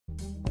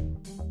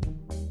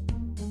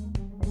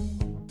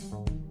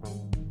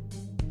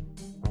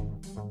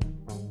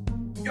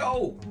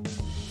show.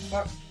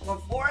 My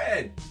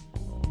forehead.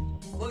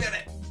 Look at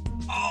it.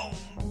 Oh,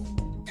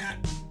 God.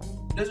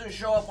 Does it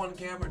show up on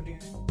camera? Do you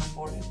see my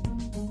forehead?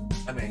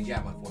 I mean,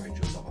 yeah, my forehead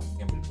shows up on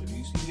camera, but do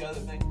you see the other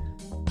thing?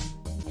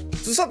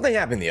 So something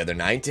happened the other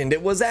night, and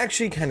it was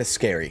actually kind of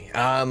scary.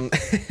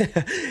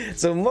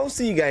 So most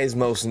of you guys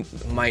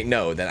might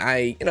know that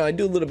I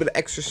do a little bit of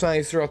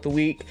exercise throughout the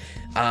week,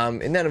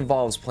 and that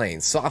involves playing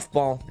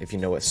softball. If you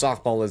know what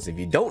softball is, if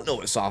you don't know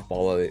what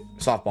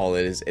softball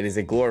is, it is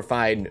a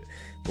glorified,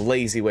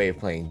 lazy way of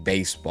playing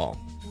baseball,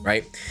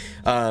 right?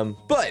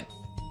 But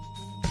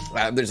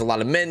there's a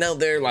lot of men out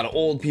there, a lot of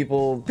old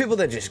people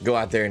that just go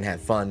out there and have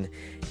fun.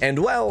 And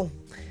well,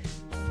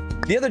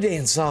 the other day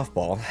in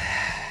softball,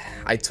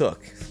 I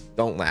took,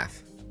 don't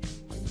laugh,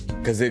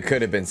 because it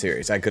could have been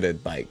serious. I could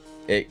have, like,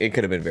 it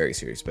could have been very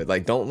serious, but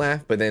like, don't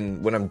laugh. But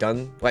then when I'm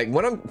done, like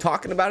when I'm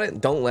talking about it,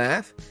 don't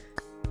laugh,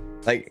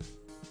 like,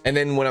 and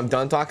then when I'm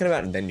done talking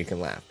about it, then you can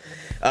laugh.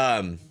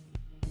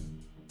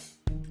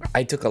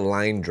 I took a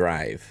line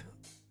drive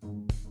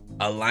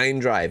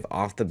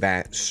off the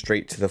bat,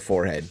 straight to the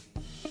forehead,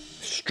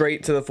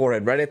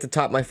 right at the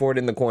top of my forehead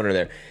in the corner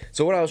there.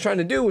 So what I was trying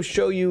to do was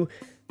show you,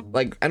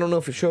 like, I don't know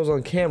if it shows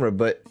on camera,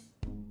 but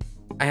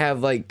I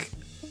have like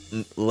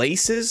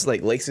laces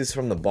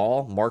from the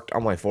ball marked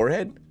on my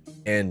forehead,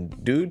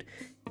 and dude,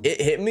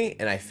 it hit me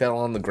and I fell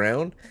on the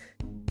ground.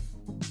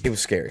 It was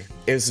scary.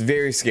 It was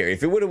very scary.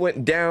 If it would have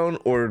went down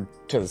or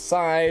to the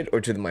side or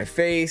to my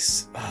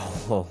face, I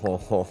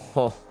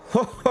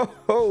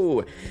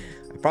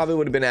probably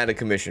would have been out of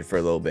commission for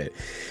a little bit.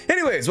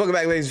 Anyways, welcome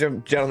back, ladies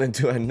and gentlemen,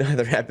 to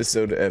another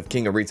episode of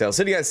King of Retail.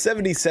 Sitting at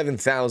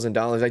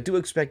 $77,000. I do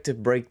expect to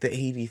break the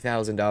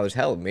 $80,000.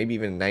 Hell, maybe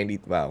even 90.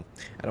 Well,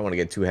 I don't want to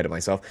get too ahead of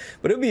myself,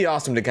 but it would be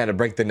awesome to kind of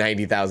break the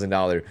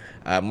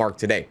 $90,000 mark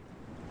today.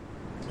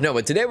 No,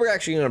 but today we're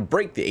actually going to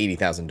break the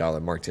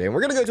 $80,000 mark today. And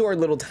we're going to go to our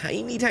little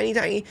tiny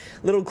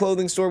little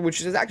clothing store,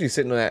 which is actually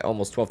sitting at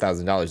almost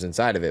 $12,000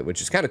 inside of it, which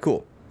is kind of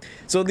cool.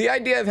 So the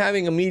idea of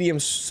having a medium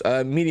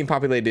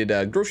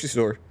populated grocery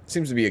store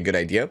seems to be a good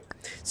idea.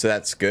 So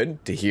that's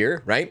good to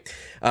hear, right?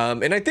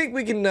 And I think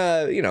we can,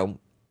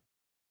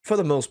 for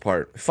the most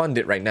part, fund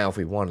it right now if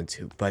we wanted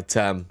to. But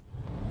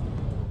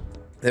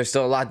there's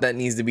still a lot that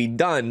needs to be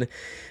done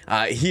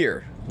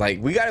here.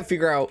 Like, we got to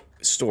figure out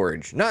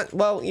storage. We have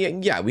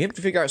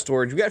to figure out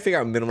storage. We got to figure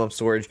out minimum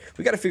storage.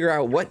 We got to figure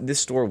out what this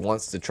store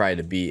wants to try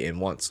to be and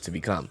wants to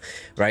become,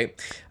 right?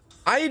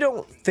 I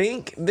don't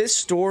think this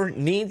store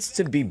needs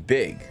to be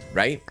big,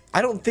 right?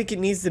 I don't think it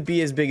needs to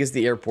be as big as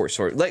the airport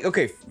store. Like,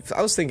 okay,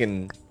 I was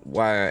thinking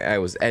while I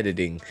was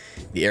editing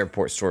the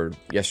airport store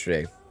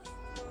yesterday,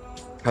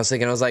 I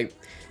was like,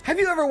 have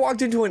you ever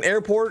walked into an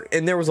airport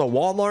and there was a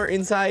Walmart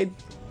inside?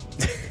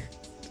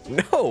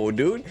 No,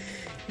 dude,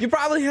 you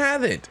probably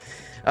haven't.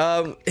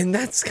 And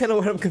that's kind of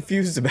what I'm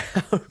confused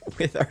about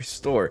with our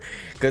store,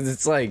 because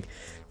it's like,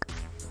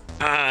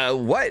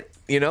 what?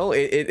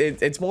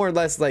 It's more or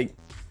less like,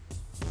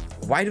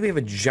 why do we have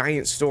a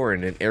giant store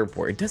in an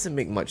airport? It doesn't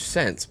make much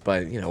sense,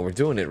 but we're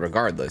doing it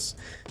regardless.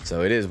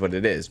 So it is what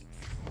it is.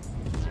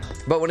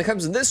 But when it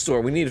comes to this store,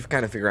 we need to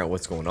kind of figure out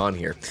what's going on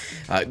here.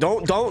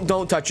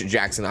 Don't touch it,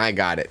 Jackson. I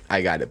got it,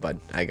 bud.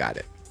 I got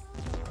it.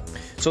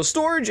 So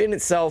storage in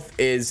itself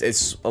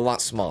is a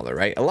lot smaller,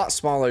 right? A lot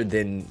smaller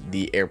than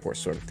the airport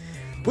store.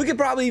 We could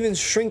probably even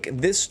shrink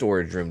this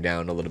storage room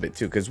down a little bit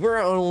too, because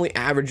we're only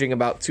averaging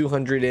about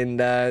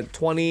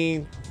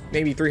 220,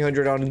 maybe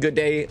 300 on a good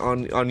day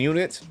on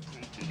units.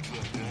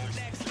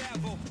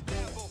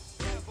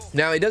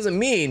 Now, I don't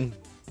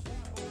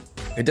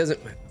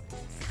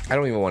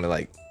even want to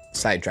like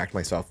sidetrack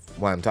myself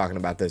while I'm talking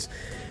about this,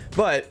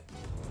 but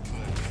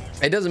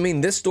it doesn't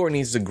mean this store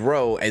needs to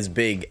grow as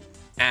big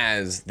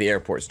as the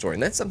airport store.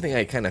 And that's something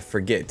I kind of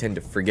tend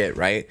to forget,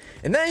 right?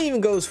 And that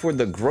even goes for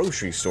the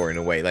grocery store in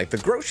a way. Like, the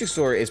grocery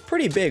store is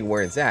pretty big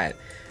where it's at,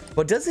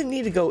 but doesn't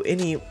need to go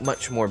any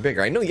much more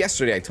bigger. I know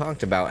yesterday I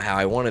talked about how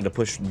I wanted to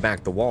push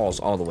back the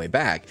walls all the way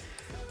back,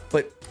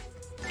 but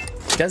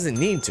doesn't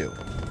need to,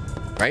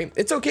 right?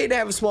 It's okay to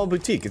have a small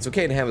boutique. It's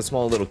okay to have a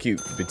small little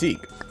cute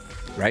boutique,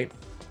 right?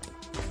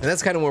 And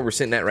that's kind of where we're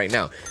sitting at right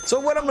now. So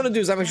what I'm going to do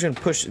is I'm actually going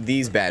to push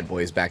these bad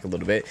boys back a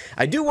little bit.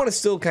 I do want to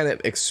still kind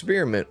of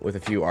experiment with a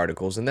few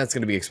articles, and that's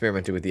going to be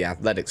experimenting with the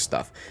athletic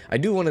stuff. I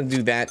do want to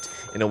do that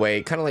in a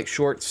way, kind of like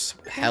shorts,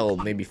 hell,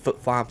 maybe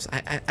flip-flops.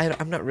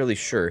 I'm not really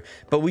sure.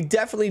 But we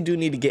definitely do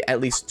need to get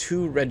at least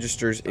 2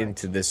 registers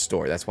into this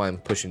store. That's why I'm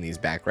pushing these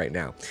back right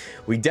now.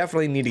 We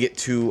definitely need to get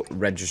 2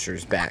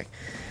 registers back.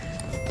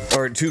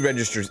 Or 2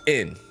 registers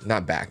in.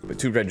 Not back, but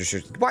 2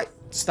 registers. Why?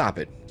 Stop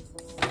it.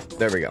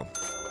 There we go.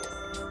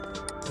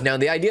 Now,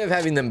 the idea of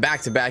having them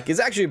back to back is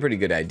actually a pretty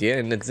good idea,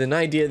 and it's an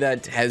idea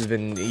that has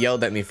been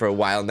yelled at me for a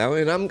while now,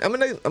 and I'm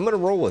gonna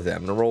roll with it.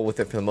 I'm gonna roll with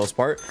it for the most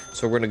part.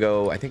 So we're gonna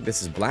go, I think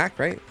this is black,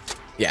 right?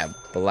 Yeah,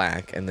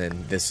 black, and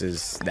then this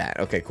is that.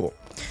 Okay, cool.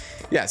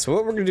 Yeah, so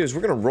what we're gonna do is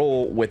we're gonna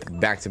roll with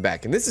back to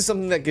back, and this is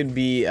something that could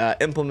be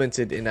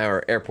implemented in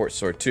our airport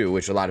store too,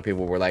 which a lot of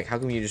people were like, how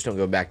come you just don't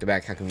go back to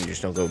back? How come you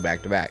just don't go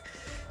back to back?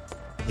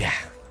 Yeah,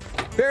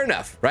 fair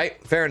enough,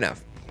 right? Fair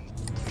enough.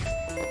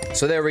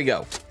 So there we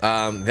go.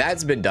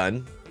 That's been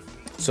done.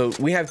 So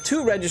we have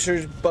 2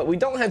 registers, but we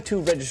don't have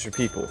 2 register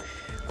people.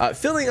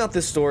 Filling out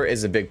this store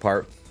is a big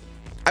part.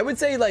 I would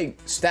say like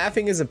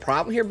staffing is a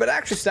problem here, but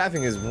actually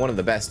staffing is one of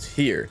the best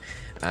here,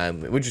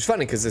 which is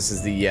funny because this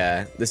is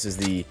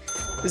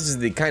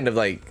the kind of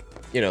like,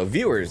 you know,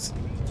 viewers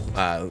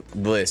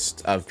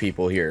list of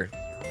people here.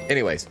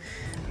 Anyways,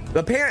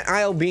 the parent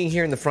aisle being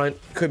here in the front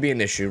could be an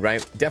issue,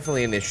 right?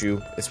 Definitely an issue,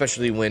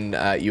 especially when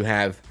you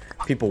have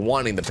people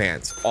wanting the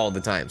pants all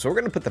the time. So we're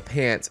gonna put the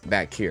pants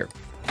back here.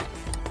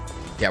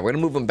 Yeah, we're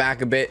gonna move them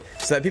back a bit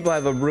so that people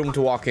have a room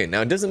to walk in.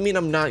 Now, it doesn't mean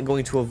I'm not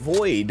going to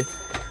avoid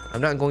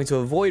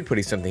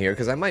putting something here,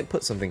 because I might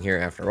put something here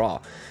after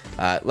all.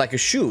 Like a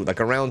shoe, like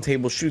a round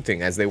table shoe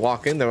thing. As they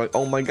walk in, they're like,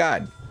 oh my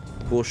god,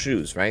 cool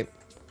shoes, right?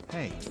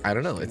 Hey, I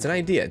don't know. It's an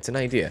idea. It's an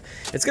idea.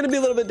 It's going to be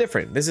a little bit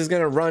different. This is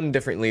going to run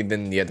differently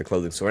than the other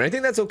clothing store. And I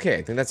think that's okay.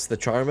 I think that's the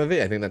charm of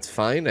it. I think that's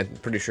fine. I'm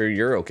pretty sure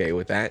you're okay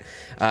with that.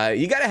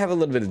 You got to have a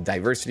little bit of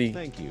diversity.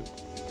 Thank you.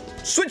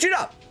 Switch it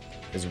up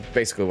is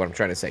basically what I'm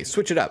trying to say.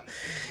 Switch it up.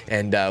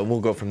 And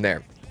we'll go from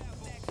there.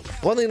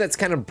 One thing that's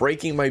kind of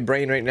breaking my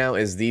brain right now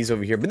is these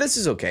over here, but this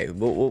is okay.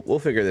 We'll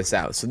figure this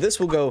out. So this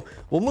will go,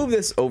 we'll move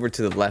this over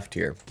to the left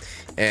here.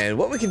 And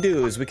what we can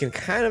do is we can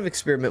kind of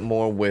experiment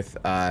more with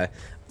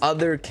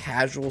other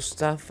casual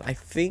stuff. I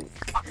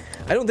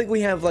don't think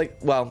we have like,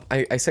 well,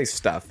 I say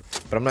stuff,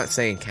 but I'm not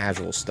saying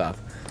casual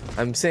stuff.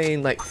 I'm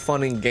saying like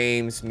fun and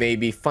games,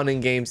 maybe fun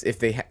and games if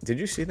they did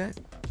you see that?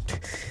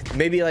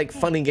 Maybe like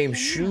fun and game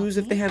shoes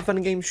if they have fun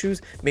and game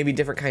shoes. Maybe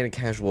different kind of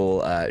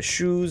casual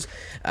shoes.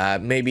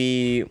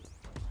 Maybe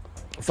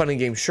fun and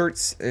game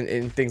shirts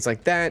and things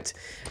like that.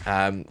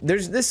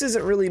 This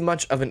isn't really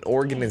much of an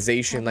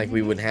organization like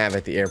we would have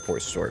at the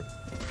airport store.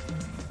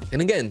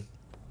 And again,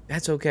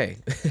 that's okay.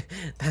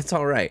 That's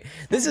all right.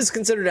 This is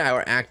considered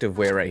our active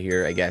wear right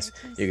here, I guess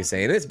you could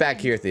say. And it's back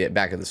here at the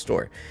back of the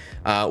store.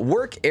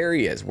 Work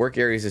areas. Work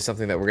areas is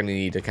something that we're going to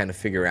need to kind of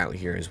figure out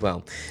here as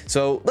well.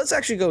 So let's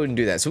actually go and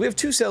do that. So we have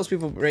 2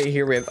 salespeople right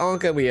here. We have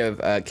Anka. We have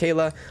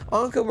Kayla.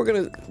 Anka, we're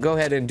going to go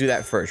ahead and do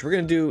that first. We're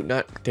going to do,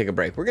 not take a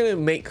break. We're going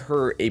to make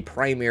her a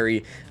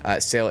primary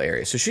sale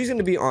area. So she's going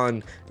to be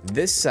on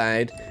this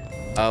side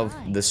of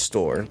the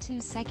store. 2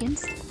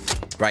 seconds.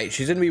 Right?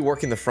 She's going to be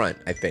working the front,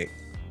 I think.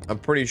 I'm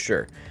pretty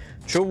sure.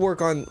 She'll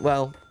work on,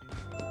 well,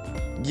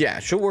 yeah,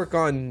 she'll work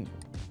on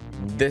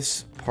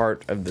this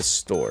part of the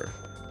store.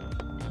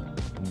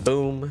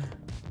 Boom.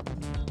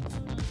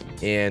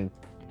 And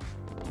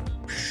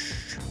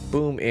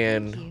boom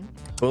and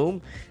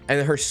boom.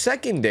 And her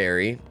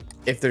secondary,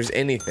 if there's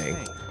anything,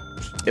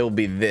 it'll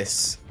be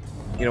this.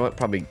 You know what?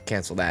 Probably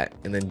cancel that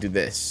and then do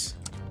this.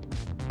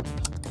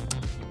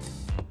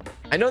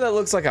 I know that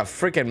looks like a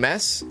freaking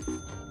mess,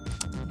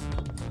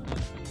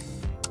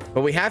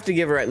 but we have to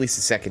give her at least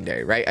a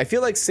secondary, right? I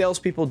feel like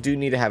salespeople do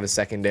need to have a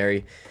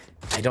secondary.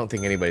 I don't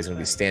think anybody's going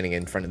to be standing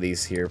in front of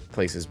these here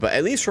places, but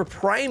at least for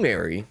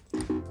primary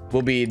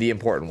will be the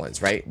important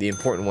ones, right? The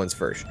important ones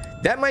first.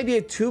 That might be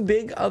too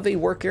big of a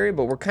work area,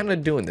 but we're kind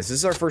of doing this. This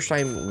is our first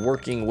time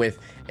working with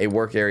a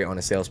work area on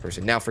a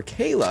salesperson. Now for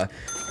Kayla,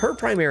 her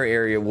primary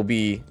area will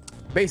be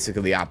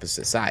basically the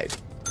opposite side.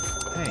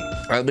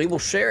 They will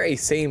share a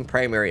same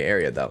primary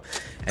area though,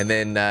 and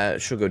then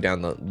she'll go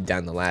down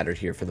the ladder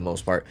here for the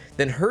most part.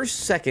 Then her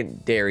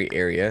secondary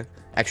area,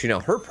 actually no,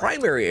 her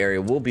primary area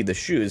will be the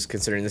shoes,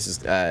 considering this is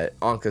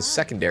Anka's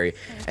secondary,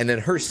 and then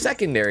her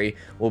secondary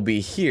will be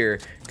here,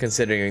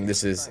 considering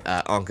this is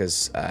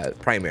Anka's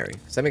primary.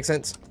 Does that make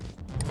sense?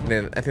 And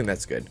then I think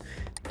that's good.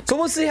 So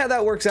we'll see how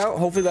that works out.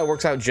 Hopefully that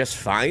works out just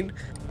fine.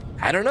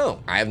 I don't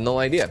know. I have no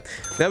idea.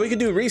 Now we could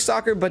do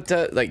restocker,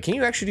 but like, can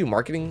you actually do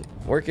marketing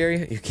work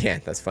area? You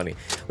can't. That's funny.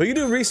 We can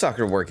do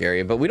restocker work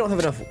area, but we don't have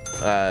enough.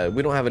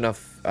 We don't have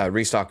enough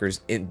restockers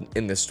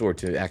in the store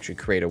to actually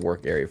create a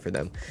work area for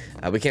them.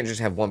 We can't just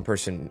have one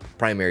person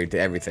primary to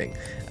everything.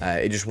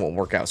 It just won't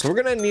work out. So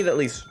we're gonna need at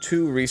least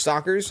 2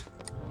 restockers,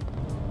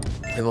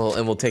 and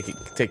we'll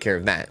take care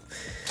of that.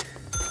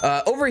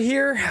 Over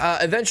here,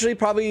 eventually,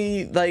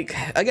 probably like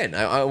again,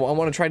 I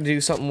want to try to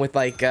do something with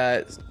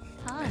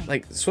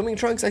like swimming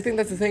trunks. I think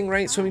that's the thing,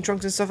 right? Swimming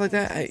trunks and stuff like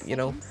that. I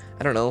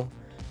don't know.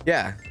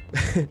 Yeah,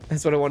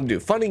 that's what I want to do.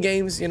 Fun and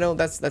games, you know,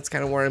 that's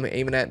kind of where I'm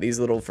aiming at. These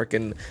little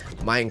freaking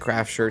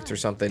Minecraft shirts or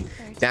something.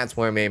 That's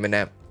where I'm aiming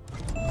at.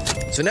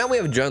 So now we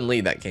have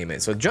Jun-Li that came in.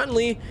 So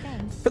Jun-Li,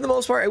 for the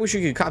most part, I wish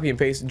you could copy and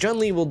paste.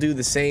 Jun-Li will do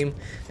the same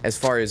as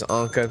far as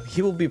Anka.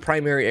 He will be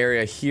primary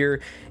area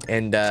here,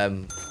 and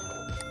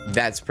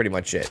that's pretty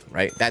much it,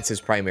 right? That's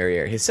his primary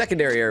area. His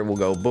secondary area will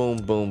go boom,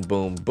 boom,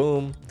 boom,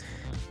 boom.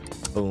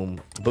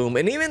 Boom, boom.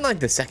 And even like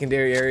the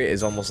secondary area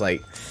is almost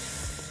like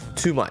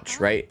too much,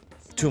 right?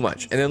 Too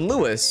much. And then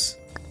Lewis,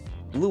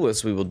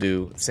 we will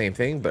do the same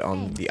thing, but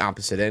on the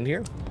opposite end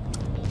here.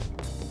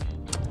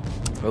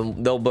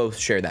 They'll both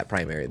share that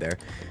primary there.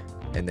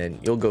 And then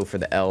you'll go for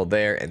the L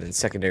there, and then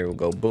secondary will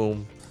go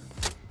boom.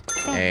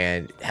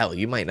 And hell,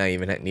 you might not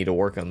even need to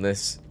work on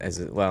this as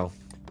well.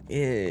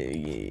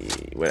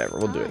 Whatever,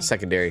 we'll do it.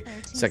 Secondary,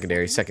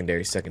 secondary,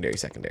 secondary, secondary,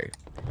 secondary.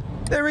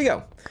 There we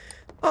go.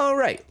 All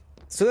right.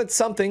 so that's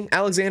something.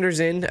 Alexander's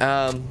in.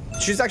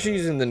 She's actually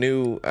using the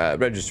new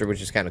register,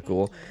 which is kind of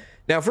cool.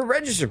 Now, for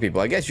register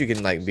people, I guess you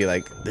can like be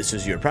like, this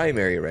is your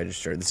primary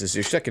register. This is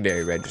your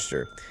secondary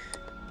register.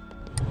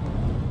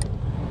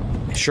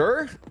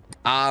 Sure.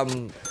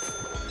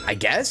 I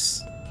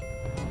guess.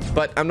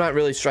 But I'm not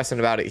really stressing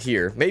about it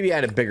here. Maybe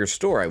at a bigger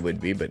store I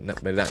would be, but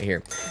not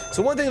here.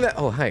 So one thing that...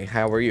 Oh, hi.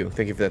 How are you?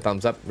 Thank you for the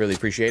thumbs up. Really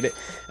appreciate it.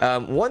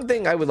 One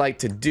thing I would like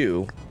to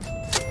do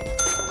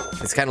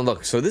is kind of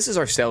look. So this is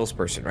our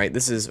salesperson, right?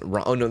 This is...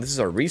 Oh, no. This is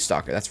our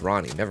restocker. That's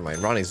Ronnie. Never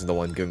mind. Ronnie's the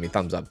one giving me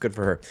thumbs up. Good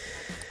for her.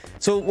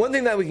 So one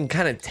thing that we can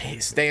kind of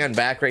stay on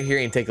back right here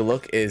and take a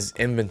look is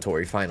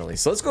inventory finally.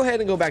 So let's go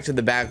ahead and go back to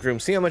the back room.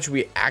 See how much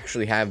we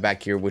actually have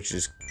back here, which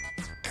is...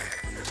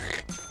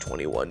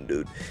 21,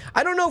 dude.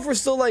 I don't know if we're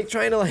still like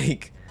trying to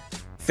like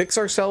fix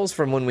ourselves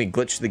from when we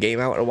glitched the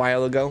game out a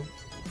while ago.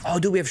 Oh,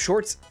 dude, we have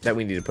shorts that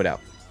we need to put out.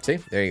 See,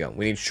 there you go.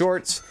 We need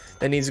shorts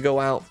that needs to go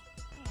out.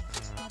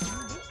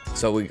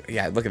 So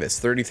yeah, look at this,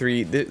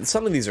 33.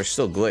 Some of these are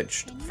still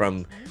glitched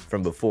from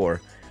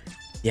before.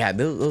 Yeah,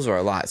 those are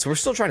a lot. So we're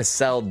still trying to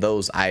sell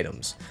those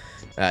items,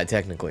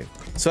 technically.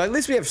 So at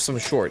least we have some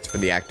shorts for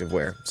the active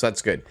wear. So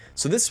that's good.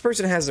 So this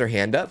person has their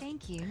hand up.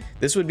 Thank you.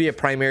 This would be a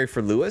primary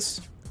for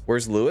Lewis.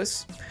 Where's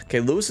Lewis? Okay,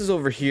 Lewis is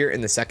over here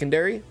in the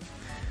secondary.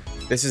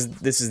 This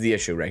is the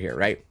issue right here,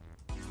 right?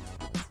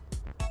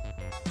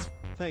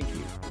 Thank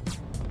you.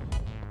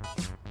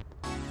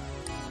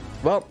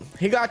 Well,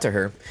 he got to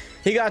her.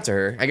 He got to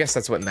her. I guess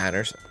that's what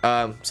matters.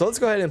 So let's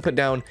go ahead and put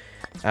down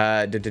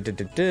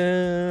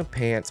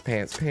pants.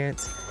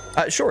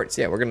 Shorts.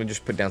 Yeah, we're gonna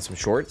just put down some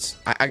shorts.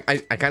 I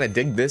kind of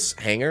dig this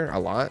hanger a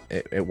lot.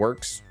 It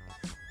works.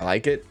 I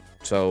like it.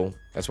 So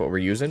that's what we're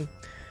using.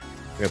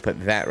 We're gonna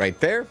put that right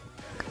there.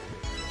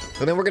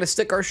 And then we're gonna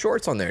stick our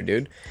shorts on there,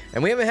 dude.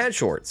 And we haven't had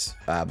shorts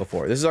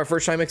before. This is our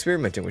first time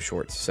experimenting with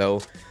shorts.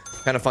 So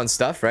kind of fun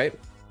stuff, right?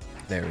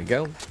 There we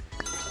go.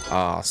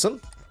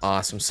 Awesome.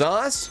 Awesome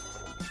sauce.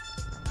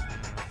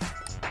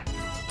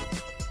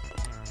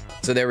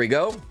 So there we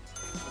go.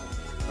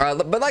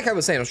 But like I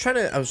was saying,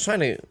 I was trying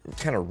to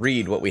kind of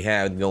read what we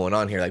had going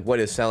on here, like what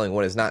is selling,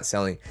 what is not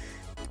selling.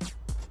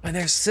 And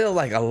there's still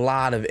like a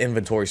lot of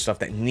inventory stuff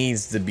that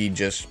needs to be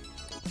just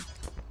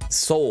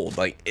sold.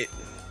 Like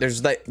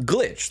there's that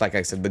glitch, like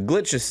I said, the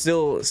glitch is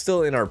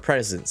still in our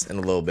presence in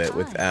a little bit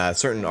with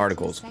certain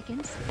articles.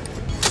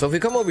 So if we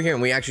come over here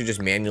and we actually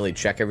just manually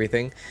check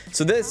everything,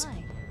 so this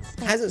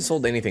hasn't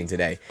sold anything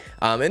today.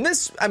 And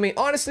this, I mean,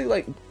 honestly,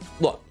 like,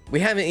 look, we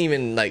haven't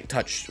even like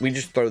touched, we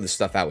just throw this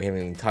stuff out. We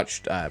haven't even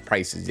touched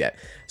prices yet.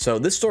 So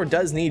this store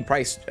does need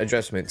price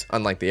adjustments,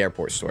 unlike the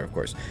airport store, of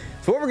course.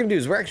 So what we're gonna do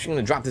is we're actually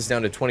gonna drop this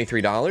down to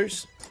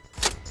 $23.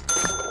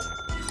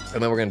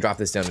 And then we're gonna drop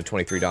this down to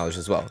 $23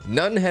 as well.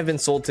 None have been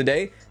sold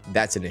today.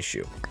 That's an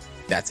issue.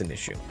 That's an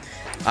issue.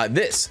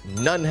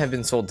 None have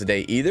been sold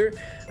today either,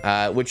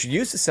 which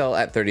used to sell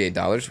at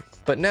 $38,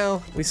 but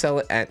now we sell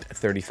it at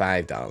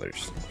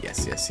 $35.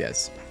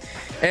 Yes.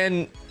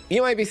 And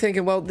you might be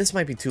thinking, well, this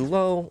might be too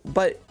low,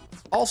 but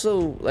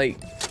also, like,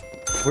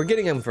 we're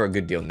getting them for a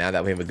good deal now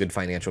that we have a good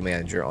financial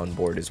manager on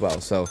board as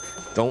well. So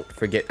don't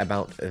forget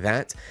about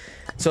that.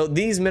 So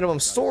these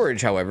minimum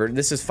storage, however,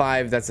 this is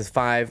 5, that's a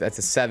 5, that's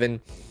a 7.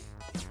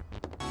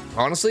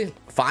 Honestly,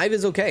 5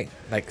 is okay.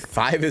 Like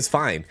 5 is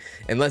fine,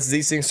 unless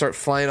these things start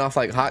flying off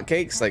like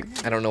hotcakes. Like,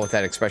 I don't know what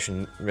that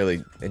expression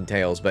really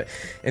entails, but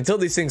until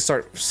these things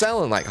start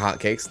selling like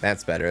hotcakes,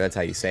 that's better. That's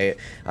how you say it.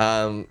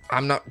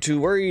 I'm not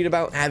too worried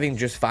about having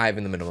just 5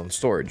 in the minimum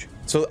storage.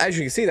 So as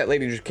you can see, that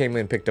lady just came in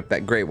and picked up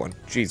that gray one.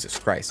 Jesus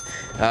Christ.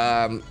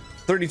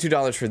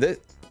 $32 for this,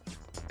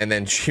 and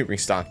then she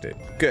restocked it.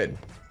 Good.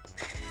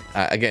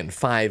 Again,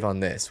 5 on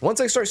this. Once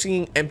I start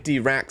seeing empty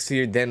racks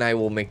here, then I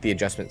will make the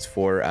adjustments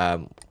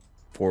for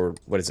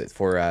what is it,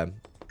 for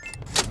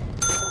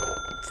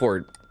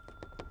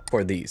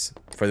these,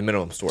 for the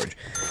minimum storage.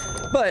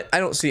 But I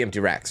don't see empty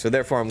racks, so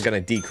therefore I'm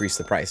gonna decrease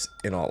the price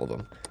in all of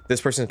them.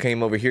 This person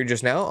came over here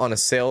just now on a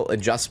sale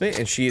adjustment,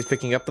 and she is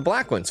picking up the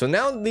black one. So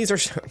now these are,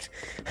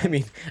 I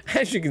mean,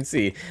 as you can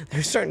see,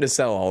 they're starting to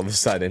sell all of a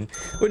sudden,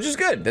 which is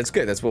good. That's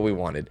good. That's what we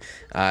wanted.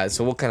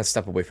 So we'll kind of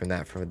step away from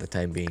that for the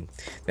time being.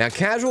 Now,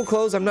 casual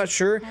clothes, I'm not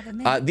sure.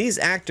 These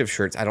active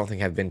shirts, I don't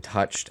think have been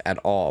touched at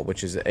all,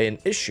 which is an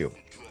issue.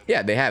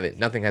 Yeah, they haven't.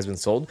 Nothing has been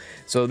sold.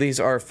 So these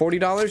are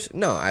 $40?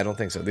 No, I don't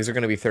think so. These are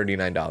going to be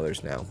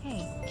 $39 now.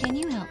 Hey, can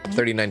you help me?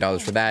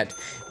 $39 for that,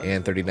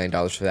 and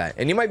 $39 for that.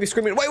 And you might be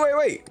screaming,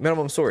 wait,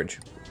 minimum storage.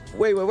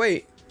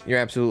 Wait. You're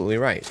absolutely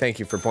right. Thank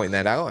you for pointing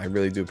that out. I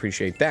really do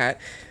appreciate that.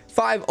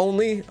 5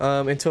 only,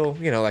 until,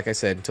 you know, like I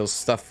said, until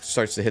stuff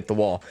starts to hit the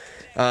wall.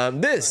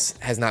 This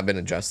has not been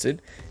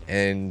adjusted,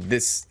 and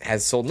this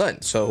has sold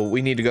none. So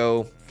we need to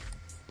go,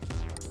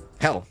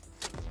 hell.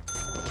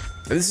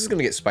 This is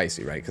gonna get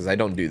spicy, right? Because I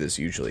don't do this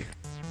usually.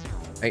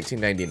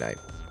 $19.99.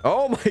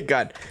 Oh my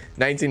god,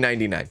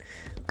 $19.99.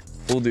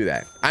 We'll do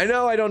that. I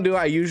know I don't do it.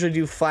 I usually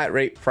do flat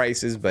rate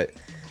prices, but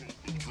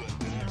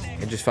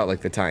it just felt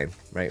like the time,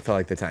 right? It felt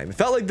like the time. It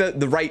felt like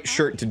the right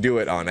shirt to do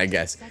it on, I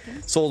guess.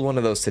 Sold one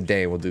of those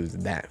today. We'll do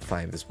that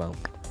 5 as well.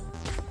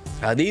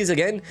 These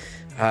again,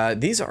 are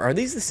these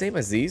the same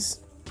as these?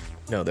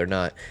 No, they're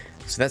not.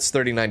 So that's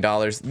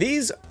 $39.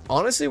 These,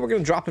 honestly, we're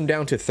gonna drop them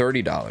down to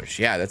 $30.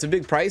 Yeah, that's a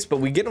big price, but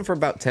we get them for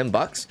about 10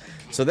 bucks.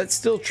 So that's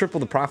still triple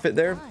the profit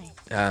there.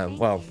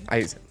 Well,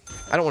 I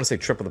don't want to say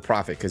triple the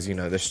profit because, you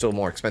know, there's still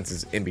more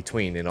expenses in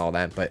between and all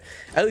that, but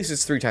at least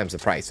it's 3 times the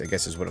price, I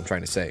guess is what I'm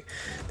trying to say.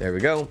 There we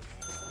go.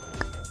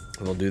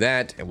 We'll do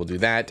that, and we'll do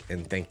that,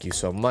 and thank you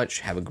so much.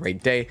 Have a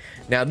great day.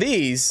 Now,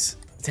 these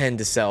tend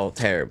to sell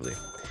terribly.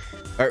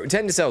 Or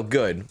tend to sell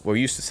good. Well,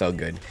 used to sell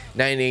good.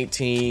 9,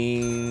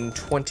 18,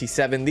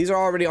 27. These are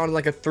already on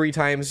like a 3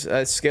 times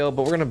scale,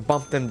 but we're gonna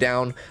bump them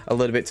down a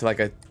little bit to like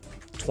a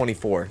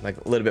 24, like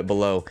a little bit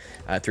below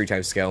 3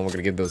 times scale, and we're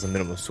gonna give those a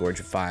minimum storage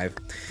of 5.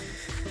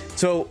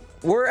 So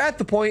we're at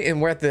the point,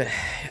 and we're at the,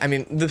 I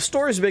mean, the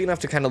store is big enough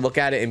to kind of look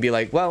at it and be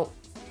like, well,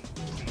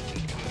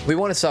 we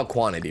want to sell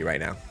quantity right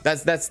now.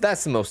 That's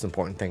the most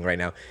important thing right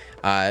now.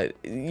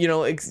 You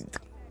know,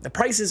 the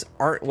prices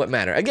aren't what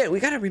matter. Again, we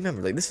got to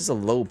remember, like, this is a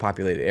low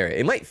populated area.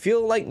 It might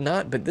feel like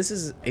not, but this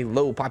is a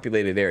low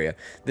populated area.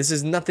 This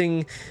is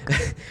nothing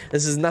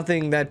this is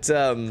nothing that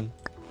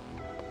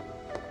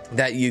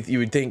that you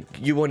would think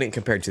you wouldn't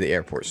compare it to the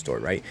airport store,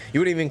 right?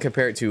 You wouldn't even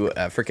compare it to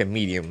a freaking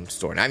medium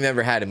store. And I've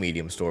never had a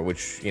medium store,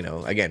 which, you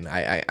know, again,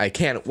 I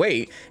can't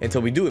wait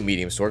until we do a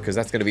medium store, because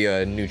that's going to be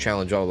a new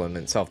challenge all in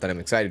itself that I'm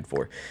excited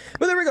for.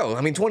 But there we go.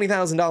 I mean,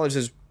 $20,000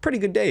 is a pretty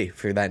good day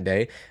for that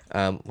day.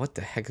 What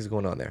the heck is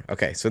going on there?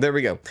 Okay, so there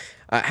we go.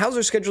 How's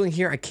our scheduling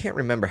here? I can't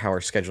remember how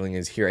our scheduling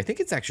is here. I think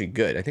it's actually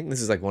good. I think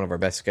this is like one of our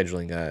best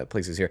scheduling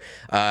places here.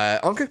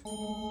 Anka,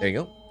 there you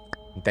go.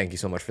 Thank you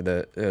so much for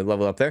the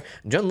level up there.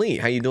 Jun Lee,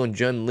 how you doing,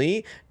 Jun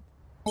Lee?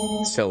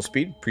 Sell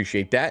speed,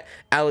 appreciate that.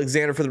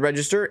 Alexander for the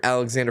register.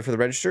 Alexander for the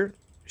register.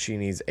 She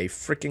needs a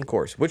freaking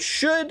course, which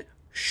she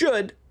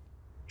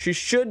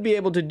should be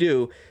able to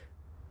do,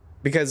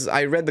 because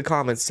I read the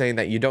comments saying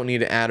that you don't need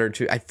to add her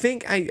to. I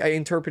think I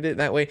interpreted it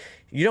that way.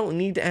 You don't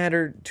need to add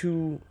her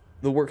to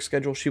the work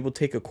schedule. She will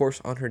take a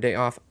course on her day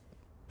off.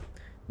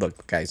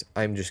 Look, guys,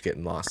 I'm just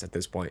getting lost at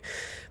this point,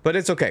 but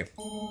it's okay.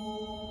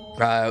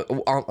 I'm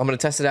gonna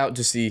test it out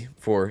to see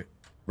for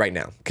right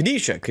now.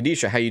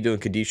 Kadisha, how you doing,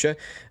 Kadisha?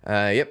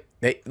 Yep.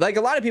 Hey, like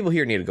a lot of people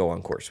here need to go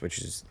on course, which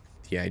is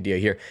the idea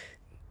here.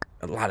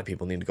 A lot of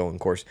people need to go on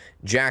course.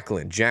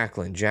 Jacqueline,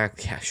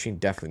 yeah, she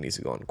definitely needs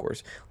to go on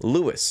course.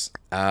 Lewis,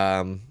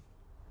 there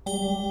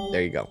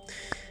you go.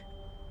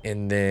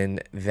 And then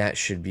that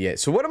should be it.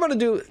 So what I'm gonna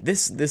do,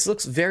 this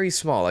looks very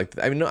small. Like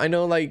I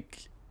know,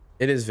 like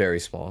it is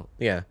very small.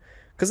 Yeah,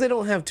 because they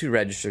don't have 2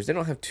 registers. They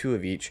don't have 2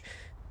 of each.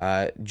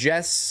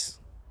 Jess,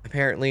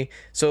 apparently.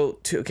 So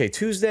okay,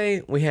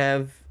 Tuesday we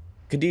have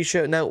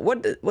Kadisha. Now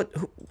what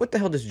the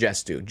hell does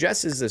Jess do?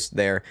 Jess is just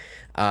there,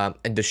 and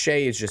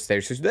Deshay is just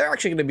there. So they're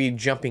actually going to be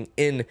jumping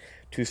in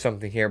to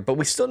something here, but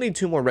we still need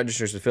 2 more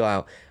registers to fill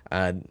out.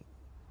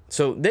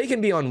 So they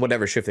can be on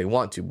whatever shift they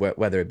want to,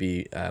 whether it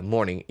be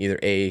morning, either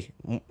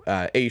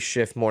A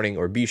shift morning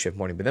or B shift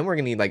morning. But then we're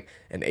gonna need like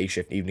an A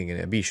shift evening and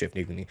a B shift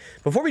evening.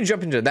 Before we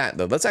jump into that,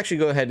 though, let's actually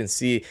go ahead and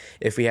see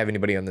if we have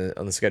anybody on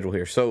the schedule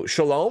here. So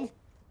Shalom,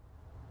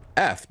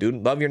 F,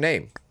 dude, love your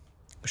name,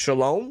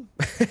 Shalom.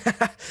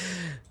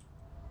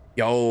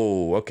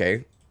 Yo,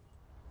 okay,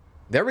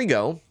 there we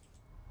go.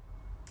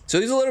 So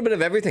he's a little bit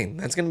of everything.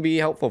 That's going to be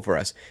helpful for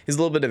us. He's a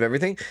little bit of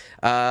everything.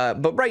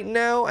 But right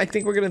now, I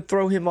think we're going to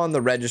throw him on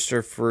the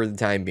register for the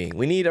time being.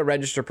 We need a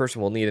register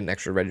person. We'll need an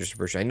extra register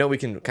person. I know we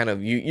can kind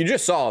of, you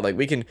just saw, like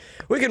we can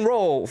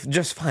roll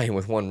just fine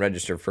with 1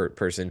 register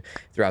person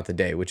throughout the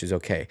day, which is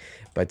okay.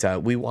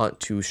 But we want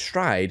to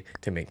stride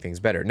to make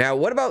things better. Now,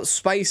 what about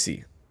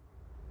Spicy?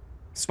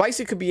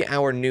 Spicy could be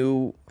our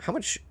new, how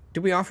much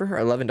did we offer her?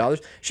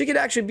 $11. She could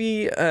actually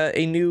be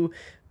a new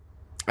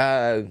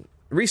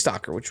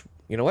restocker, which,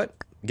 you know what?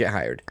 Get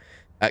hired.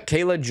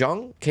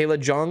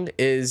 Kayla Jung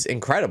is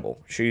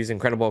incredible. She's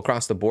incredible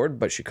across the board,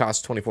 but she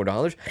costs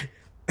 $24.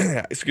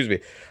 Excuse me.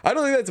 I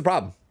don't think that's a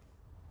problem.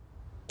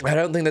 I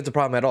don't think that's a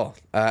problem at all.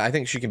 I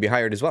think she can be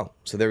hired as well.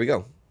 So there we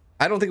go.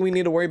 I don't think we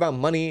need to worry about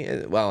money.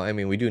 Well, I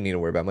mean, we do need to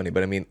worry about money,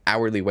 but I mean,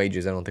 hourly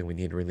wages, I don't think we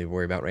need to really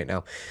worry about right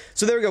now.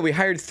 So there we go. We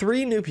hired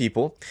 3 new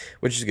people,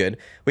 which is good.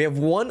 We have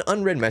 1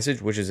 unread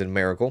message, which is a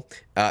miracle.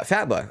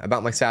 Fatba,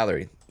 about my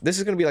salary. This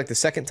is going to be like the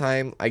 2nd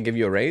time I give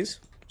you a raise,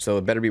 so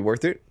it better be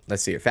worth it.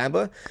 Let's see it.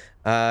 Fatba,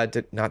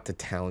 not the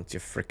talent,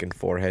 your freaking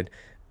forehead.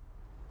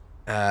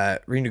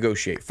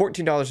 Renegotiate.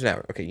 $14 an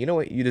hour. Okay, you know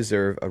what? You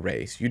deserve a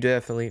raise. You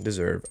definitely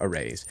deserve a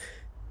raise.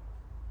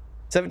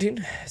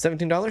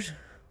 $17?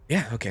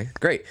 Yeah, okay,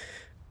 great.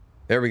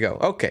 There we go.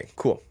 Okay,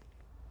 cool.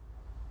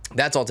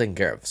 That's all taken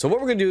care of. So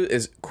what we're gonna do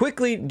is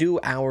quickly do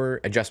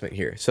our adjustment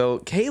here. So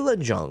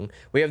Kayla Jung,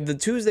 we have the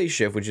Tuesday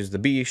shift, which is the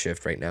B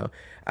shift right now.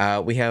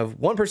 We have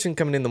 1 person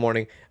coming in the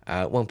morning,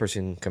 1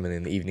 person coming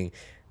in the evening.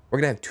 We're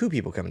gonna have 2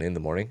 people coming in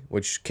the morning,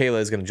 which Kayla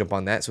is gonna jump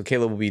on that. So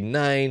Kayla will be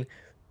 9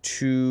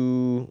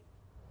 to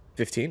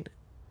 15.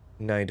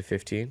 9 to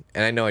 15.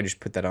 And I know I just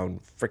put that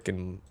on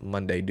freaking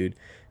Monday, dude.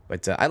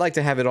 But I like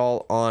to have it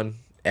all on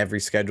every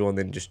schedule and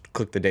then just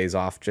click the days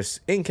off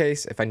just in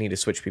case if I need to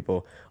switch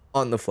people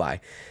on the fly.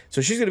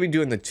 So she's going to be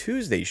doing the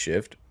Tuesday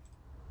shift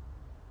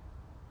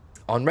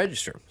on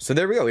register. So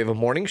there we go. We have a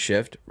morning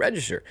shift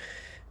register.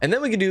 And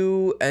then we could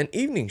do an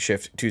evening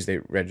shift Tuesday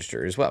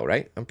register as well,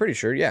 right? I'm pretty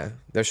sure. Yeah.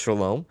 There's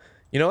Shalom.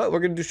 You know what? We're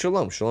going to do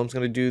Shalom. Shalom's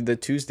going to do the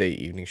Tuesday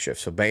evening shift.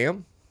 So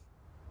bam,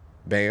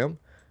 bam,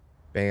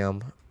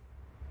 bam,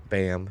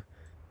 bam,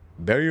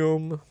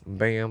 bam,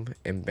 bam,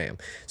 and bam.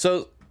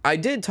 So I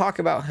did talk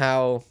about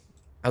how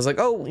I was like,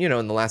 oh, you know,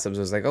 in the last episode,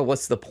 I was like, oh,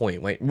 what's the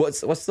point? Wait,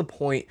 what's the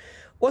point?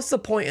 What's the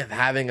point of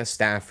having a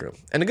staff room?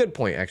 And a good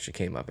point actually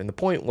came up. And the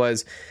point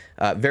was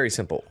very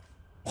simple.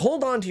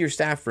 Hold on to your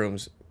staff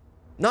rooms.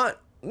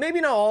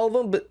 Maybe not all of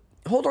them, but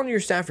hold on to your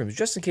staff rooms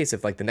just in case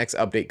if like the next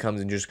update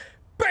comes and just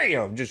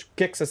bam, just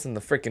kicks us in the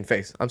freaking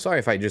face. I'm sorry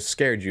if I just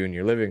scared you in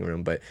your living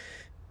room, but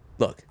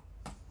look,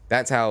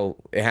 that's how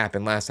it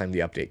happened last time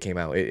the update came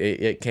out.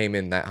 It came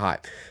in that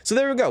hot. So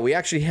there we go. We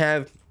actually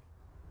have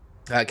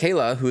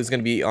Kayla, who is going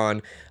to be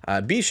on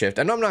B shift.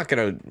 And I'm not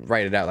going to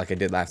write it out like I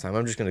did last time.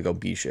 I'm just going to go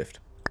B shift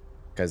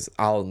because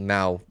I'll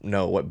now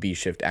know what B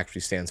shift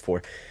actually stands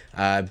for.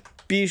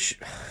 B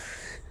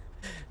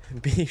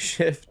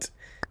shift.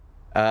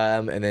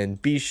 And then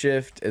B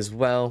shift as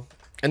well.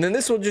 And then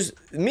this will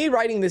just, me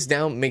writing this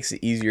down makes it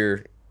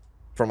easier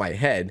for my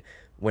head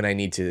when I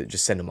need to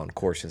just send them on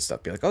course and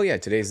stuff. Be like, oh yeah,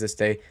 today's this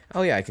day.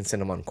 Oh yeah, I can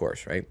send them on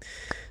course, right?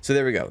 So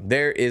there we go.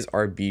 There is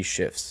our B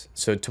shifts.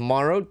 So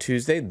tomorrow,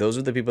 Tuesday, those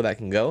are the people that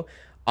can go.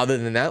 Other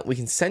than that, we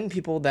can send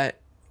people that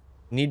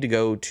need to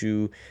go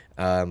to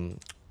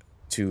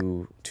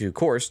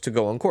course to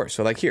go on course.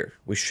 So like here,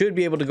 we should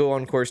be able to go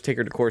on course, take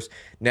her to course.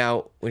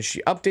 Now, when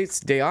she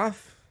updates day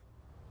off,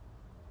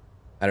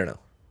 I don't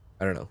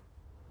know.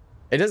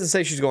 It doesn't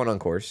say she's going on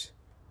course.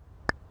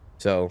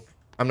 So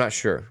I'm not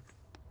sure.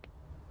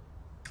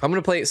 I'm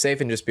going to play it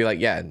safe and just be like,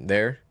 yeah,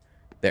 there,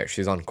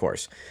 she's on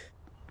course.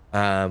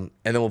 And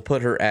then we'll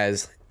put her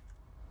as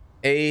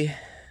A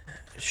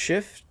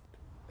shift.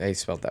 I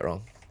spelled that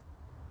wrong.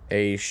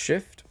 A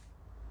shift.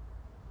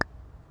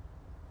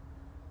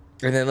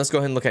 And then let's go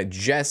ahead and look at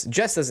Jess.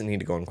 Jess doesn't need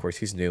to go on course.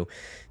 He's new.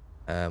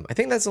 I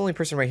think that's the only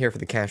person right here for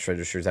the cash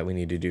registers that we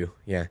need to do.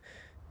 Yeah.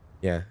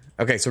 Yeah.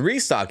 Okay, so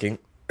restocking.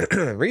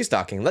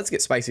 Restocking. Let's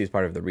get Spicy as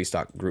part of the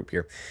restock group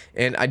here.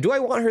 And do I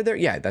want her there?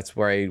 Yeah, that's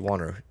where I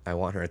want her. I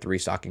want her at the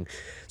restocking.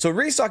 So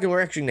restocking, we're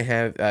actually going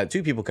to have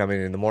 2 people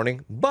coming in the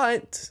morning.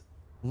 But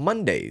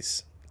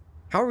Mondays.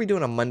 How are we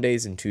doing on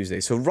Mondays and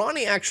Tuesdays? So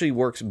Ronnie actually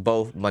works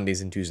both Mondays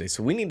and Tuesdays.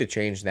 So we need to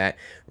change that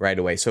right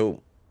away.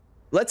 So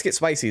Let's Get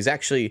Spicy is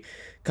actually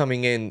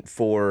coming in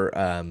for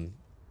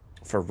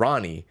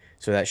Ronnie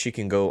so that she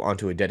can go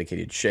onto a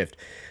dedicated shift.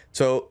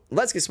 So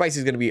Let's Get Spicy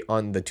is going to be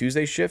on the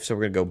Tuesday shift. So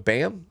we're going to go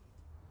bam,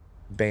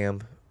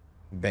 bam,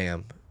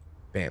 bam,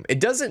 bam. It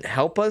doesn't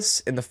help us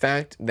in the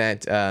fact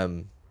that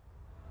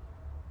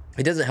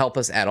it doesn't help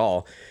us at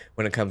all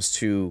when it comes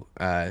to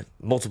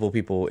multiple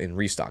people in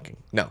restocking.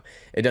 No,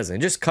 it doesn't. It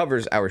just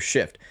covers our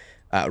shift.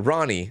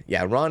 Ronnie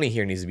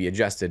here needs to be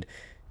adjusted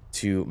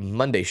to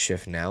Monday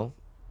shift now,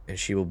 and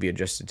she will be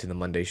adjusted to the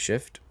Monday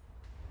shift.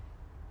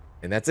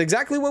 And that's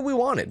exactly what we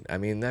wanted. I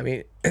mean,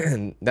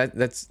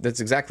 that's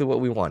exactly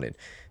what we wanted.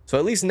 So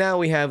at least now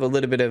we have a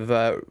little bit of,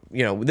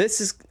 you know,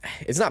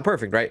 it's not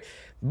perfect, right?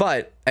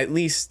 But at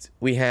least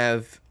we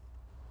have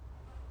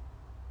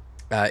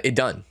it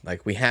done.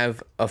 Like we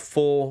have a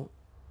full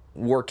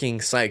working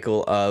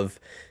cycle of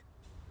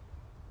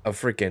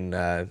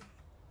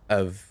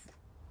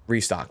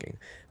restocking.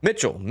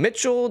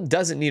 Mitchell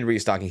doesn't need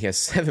restocking. He has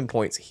 7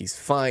 points. He's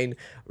fine.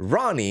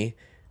 Ronnie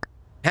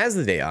has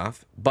the day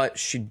off, but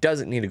she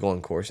doesn't need to go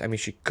on course. I mean,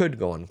 she could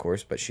go on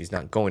course, but she's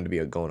not going to be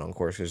going on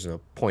course. There's no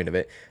point of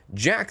it.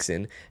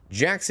 Jackson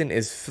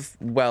is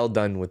well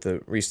done with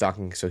the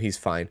restocking, so he's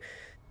fine.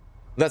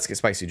 Let's Get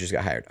Spicy just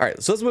got hired. All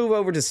right, so let's move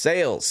over to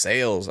sales.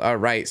 All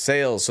right,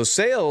 sales. So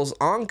sales,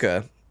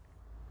 Anka.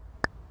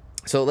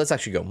 So let's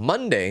actually go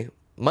Monday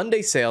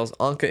sales.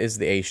 Anka is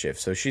the A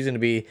shift, so she's going to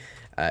be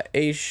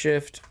A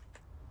shift.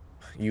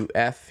 You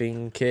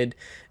effing kid.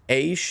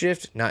 A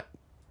shift, not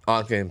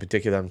Anka in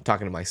particular, I'm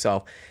talking to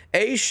myself.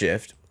 A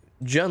shift.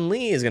 Jun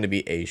Lee is going to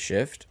be A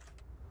shift.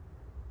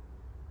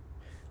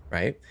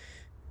 Right?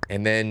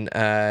 And then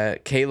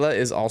Kayla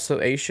is also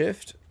A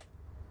shift.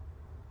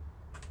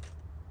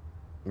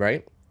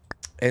 Right?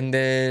 And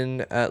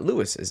then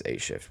Lewis is A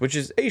shift, which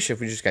is A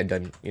shift we just got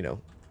done, you know,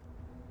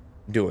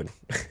 doing.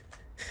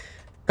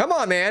 Come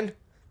on, man.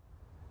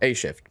 A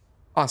shift.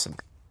 Awesome.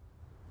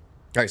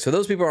 All right, so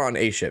those people are on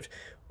A shift.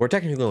 We're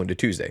technically going to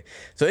Tuesday.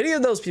 So any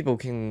of those people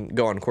can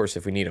go on course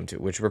if we need them to,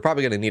 which we're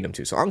probably going to need them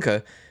to. So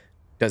Anka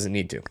doesn't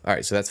need to. All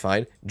right, so that's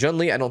fine. Jun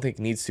Lee, I don't think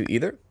needs to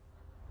either.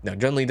 No,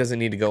 Jun Lee doesn't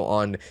need to go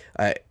on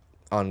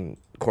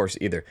course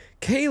either.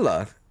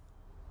 Kayla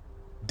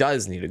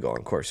does need to go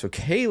on course. So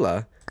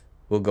Kayla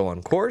will go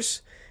on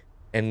course.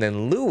 And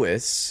then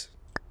Lewis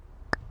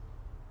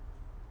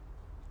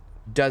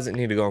doesn't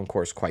need to go on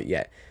course quite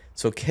yet.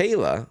 So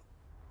Kayla,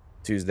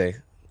 Tuesday,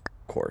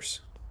 course.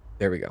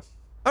 There we go.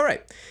 All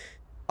right.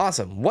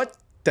 Awesome. What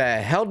the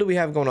hell do we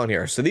have going on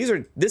here? So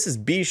this is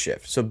B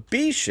shift. So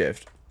B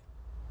shift,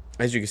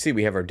 as you can see,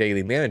 we have our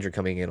daily manager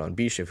coming in on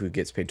B shift who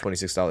gets paid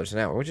 $26 an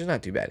hour, which is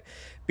not too bad.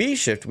 B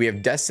shift, we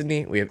have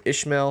Destiny, we have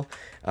Ishmael,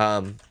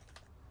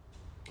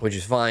 which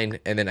is fine.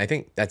 And then I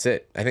think that's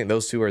it. I think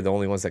those two are the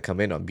only ones that come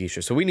in on B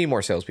shift. So we need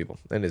more salespeople.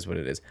 That is what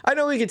it is. I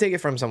know we can take it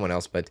from someone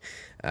else, but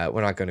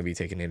we're not going to be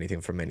taking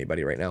anything from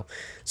anybody right now.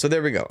 So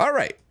there we go. All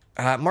right.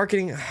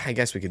 Marketing, I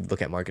guess we could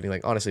look at marketing.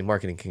 Like, honestly,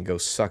 marketing can go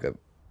suck up.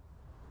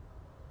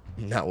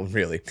 Not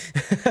really.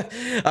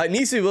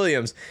 Nisi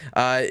Williams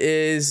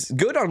is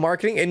good on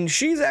marketing, and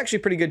she's actually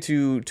pretty good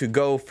to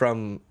go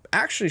from.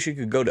 Actually, she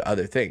could go to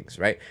other things,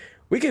 right?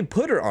 We could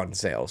put her on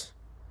sales.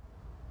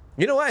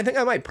 You know what? I think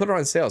I might put her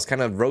on sales,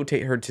 kind of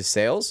rotate her to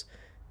sales,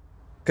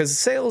 because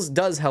sales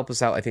does help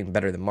us out, I think,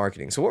 better than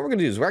marketing. So what we're going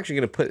to do is we're actually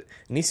going to put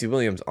Nisi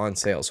Williams on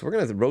sales. So we're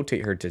going to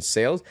rotate her to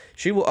sales.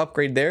 She will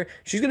upgrade there.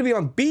 She's going to be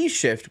on B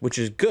shift, which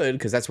is good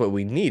because that's what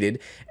we needed.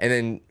 And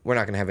then we're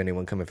not going to have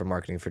anyone come in for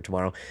marketing for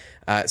tomorrow.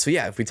 So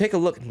yeah, if we take a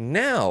look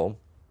now,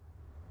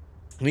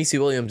 Nisi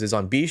Williams is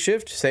on B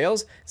shift,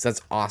 sales. So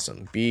that's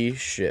awesome. B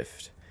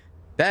shift.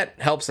 That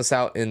helps us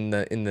out in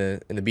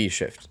the B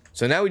shift.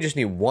 So now we just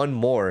need one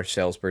more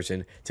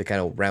salesperson to kind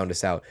of round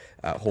us out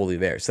wholly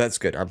there. So that's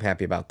good. I'm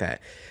happy about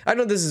that. I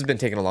know this has been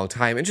taking a long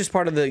time. It's just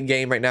part of the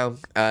game right now.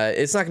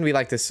 It's not going to be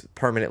like this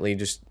permanently.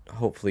 Just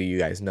hopefully you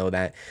guys know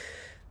that.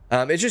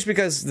 It's just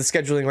because the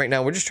scheduling right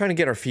now, we're just trying to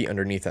get our feet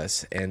underneath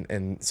us,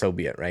 and so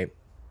be it, right?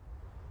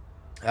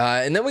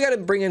 And then we got to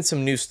bring in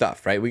some new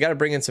stuff, right? We got to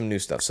bring in some new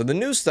stuff. So the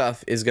new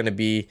stuff is going to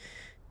be,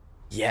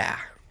 yeah,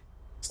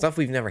 stuff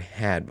we've never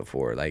had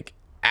before, like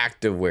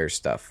activewear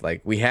stuff.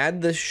 Like we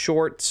had the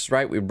shorts,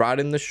 right? We brought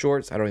in the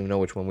shorts. I don't even know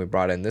which one we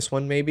brought in. This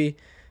one maybe.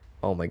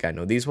 Oh my god,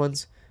 no, these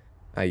ones.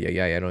 I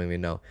don't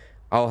even know.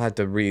 I'll have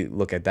to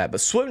re-look at that.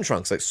 But swim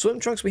trunks, like swim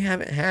trunks we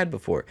haven't had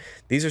before.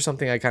 These are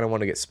something I kind of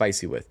want to get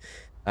spicy with.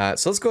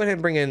 So let's go ahead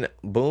and bring in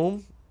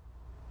boom,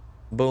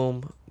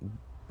 boom,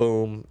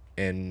 boom,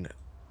 and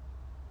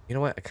you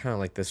know what? I kind of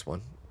like this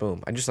one.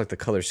 Boom. I just like the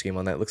color scheme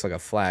on that. It looks like a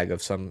flag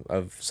of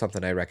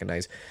something I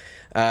recognize.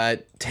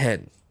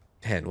 10.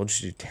 We'll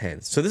just do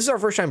 10. So this is our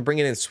first time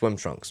bringing in swim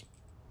trunks.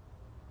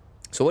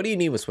 So what do you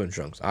need with swim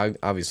trunks?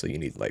 Obviously, you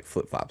need like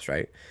flip-flops,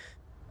 right?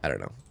 I don't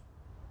know.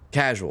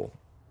 Casual.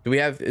 Do we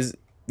have...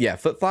 Yeah,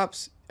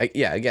 flip-flops?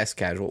 Yeah, I guess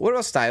casual. What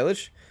about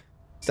stylish?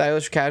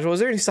 Stylish casual? Is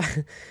there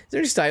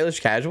any stylish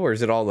casual, or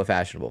is it all the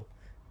fashionable?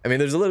 I mean,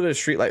 there's a little bit of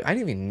street life. I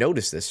didn't even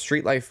notice this.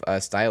 Street life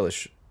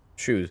stylish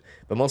shoes,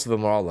 but most of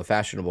them are all the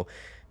fashionable.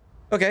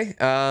 Okay,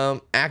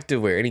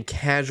 activewear. Any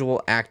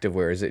casual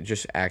activewear? Is it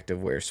just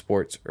activewear?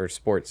 Sports or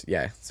sports?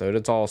 Yeah, so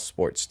it's all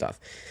sports stuff.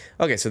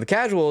 Okay, so the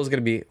casual is going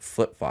to be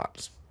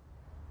flip-flops.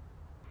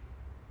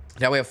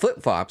 Now we have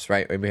flip-flops,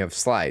 right? And we have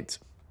slides,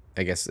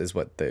 I guess is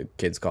what the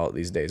kids call it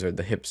these days, or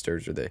the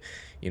hipsters, or the,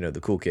 you know, the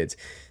cool kids.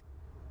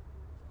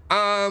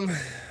 I'm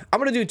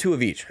going to do 2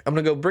 of each. I'm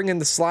going to go bring in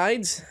the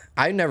slides.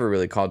 I never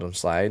really called them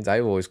slides.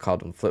 I've always called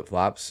them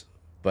flip-flops,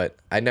 but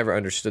I never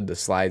understood the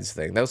slides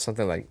thing. That was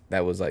something like,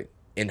 that was like,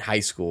 in high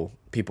school,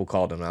 people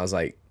called them. I was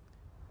like,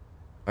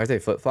 aren't they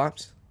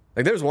flip-flops?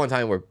 Like, there was one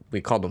time where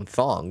we called them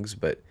thongs,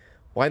 but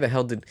why the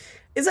hell did...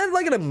 Is that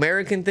like an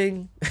American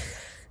thing?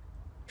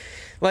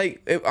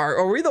 Like,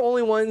 are we the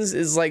only ones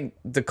is like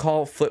to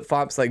call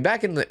flip-flops? Like,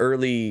 back in the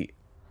early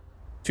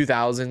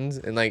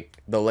 2000s and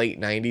like the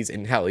late 90s,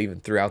 and hell, even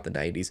throughout the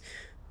 90s,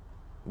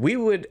 we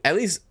would, at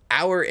least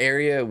our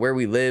area where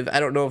we live,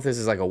 I don't know if this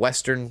is like a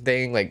Western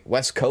thing, like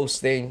West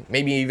Coast thing,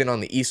 maybe even on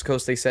the East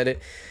Coast they said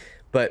it,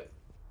 but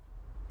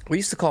we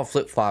used to call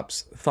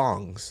flip-flops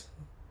thongs.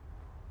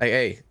 Like,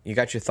 hey, you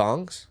got your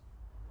thongs?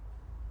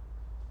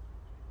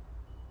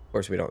 Of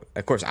course we don't.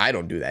 Of course I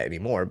don't do that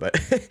anymore, but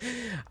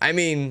I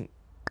mean,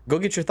 go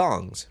get your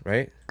thongs,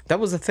 right? That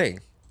was a thing.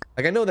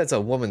 Like, I know that's a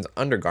woman's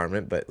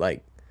undergarment, but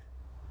like,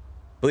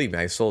 believe me,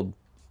 I sold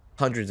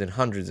hundreds and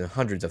hundreds and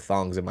hundreds of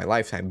thongs in my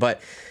lifetime.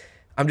 But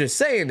I'm just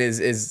saying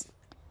is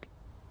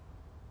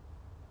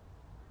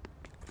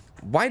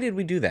why did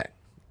we do that?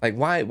 Like,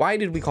 why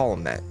did we call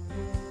them that?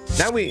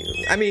 Now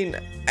I mean,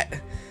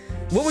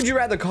 what would you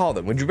rather call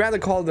them? Would you rather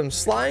call them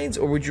slides,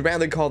 or would you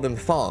rather call them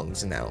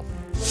thongs now?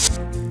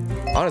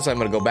 Honestly, I'm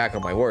going to go back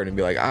on my word and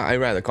be like, I'd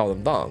rather call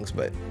them thongs.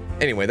 But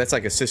anyway, that's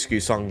like a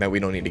Siskiyou song that we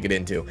don't need to get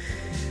into.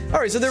 All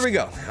right, so there we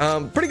go.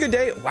 Pretty good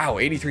day. Wow,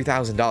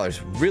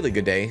 $83,000. Really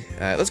good day.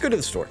 Let's go to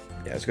the store.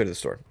 Yeah, let's go to the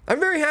store. I'm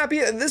very happy.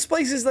 This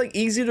place is like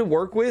easy to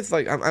work with.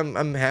 Like,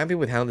 I'm happy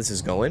with how this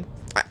is going.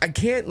 I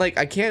can't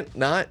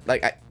not.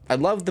 Like, I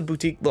love the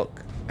boutique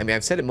look. I mean,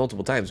 I've said it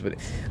multiple times, but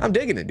I'm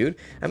digging it, dude.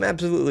 I'm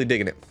absolutely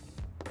digging it.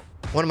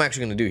 What I'm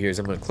actually going to do here is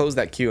I'm going to close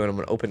that queue, and I'm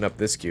going to open up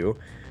this queue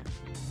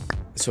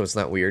so it's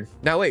not weird.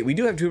 Now, wait, we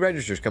do have 2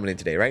 registers coming in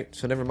today, right?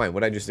 So never mind.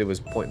 What I just did was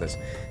pointless.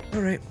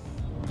 All right.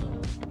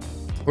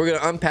 We're going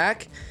to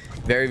unpack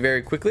very,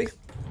 very quickly.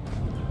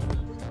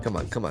 Come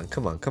on, come on,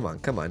 come on, come on,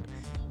 come on.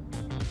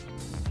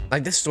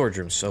 Like, this storage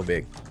room's so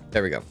big.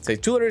 There we go. Say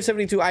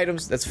 272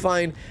 items. That's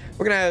fine.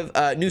 We're going to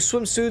have new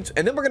swimsuits,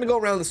 and then we're going to go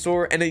around the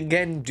store and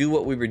again do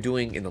what we were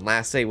doing in the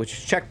last day, which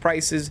is check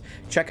prices,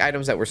 check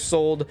items that were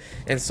sold,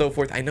 and so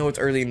forth. I know it's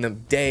early in the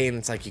day, and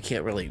it's like you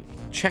can't really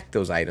check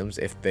those items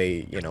if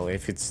they, you know,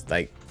 if it's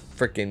like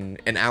freaking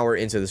an hour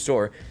into the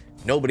store,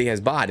 nobody has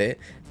bought it.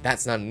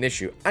 That's not an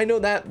issue. I know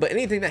that, but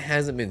anything that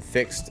hasn't been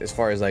fixed as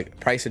far as like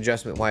price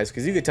adjustment wise,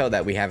 because you could tell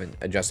that we haven't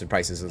adjusted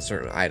prices on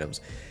certain items.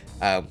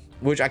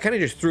 Which I kind of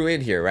just threw in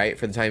here, right,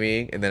 for the time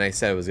being, and then I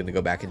said I was going to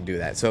go back and do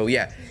that. So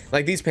yeah,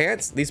 like these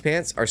pants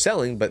are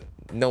selling, but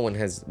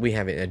we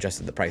haven't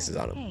adjusted the prices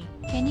on them. Hey,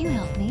 can you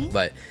help me?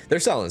 But they're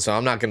selling, so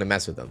I'm not going to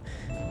mess with them.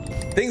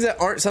 Things that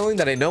aren't selling,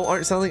 that I know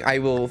aren't selling, I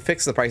will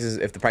fix the prices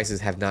if the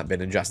prices have not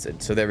been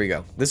adjusted. So there we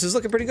go. This is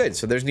looking pretty good.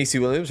 So there's Niecy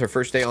Williams, her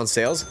first day on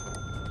sales.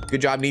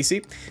 Good job,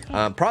 Niecy.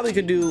 Probably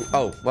could do,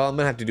 oh, well, I'm going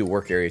to have to do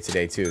work area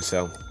today too,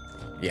 so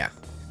yeah.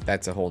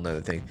 That's a whole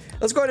nother thing.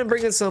 Let's go ahead and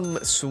bring in some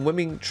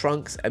swimming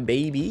trunks,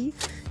 baby.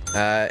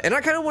 And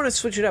I kind of want to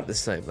switch it up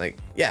this time. Like,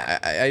 yeah,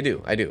 I do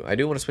want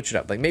to switch it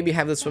up. Like, maybe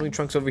have the swimming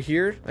trunks over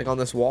here, like on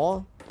this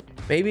wall.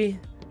 Maybe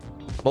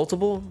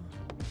multiple.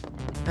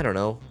 I don't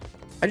know.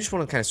 I just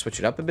want to kind of switch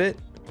it up a bit.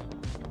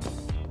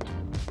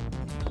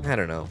 I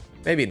don't know.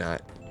 Maybe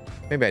not.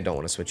 Maybe I don't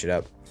want to switch it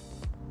up.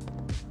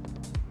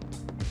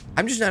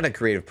 I'm just not a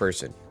creative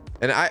person,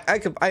 and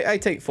I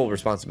take full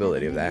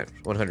responsibility of that,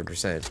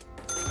 100%.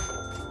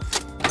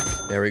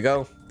 There we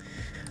go.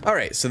 All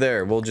right, so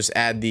there, we'll just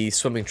add the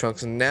swimming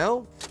trunks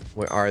now.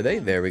 Where are they?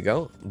 There we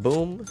go.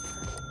 Boom,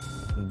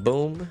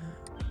 boom,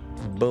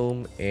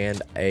 boom,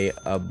 and a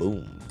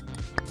boom.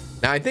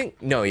 Now I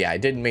think, no, yeah, I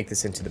didn't make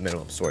this into the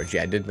minimum storage.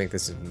 Yeah, I did make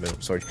this into the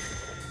minimum storage.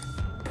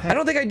 I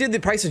don't think I did the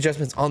price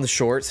adjustments on the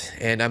shorts,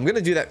 and I'm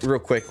gonna do that real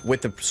quick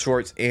with the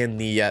shorts and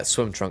the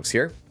swim trunks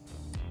here.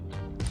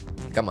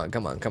 Come on,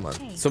 come on, come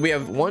on. So we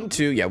have 1,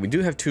 2. Yeah, we do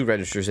have 2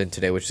 registers in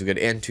today, which is good,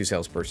 and 2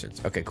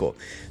 salespersons. Okay, cool.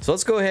 So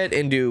let's go ahead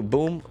and do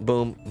boom,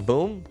 boom,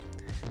 boom.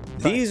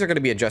 These are going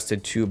to be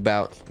adjusted to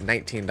about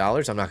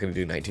 $19. I'm not going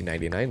to do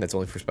 $19.99. That's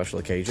only for special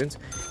occasions.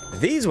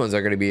 These ones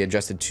are going to be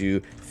adjusted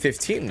to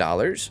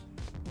 $15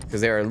 because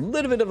they are a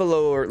little bit of a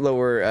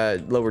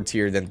lower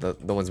tier than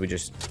the ones we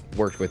just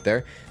worked with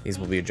there. These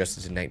will be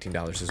adjusted to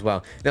 $19 as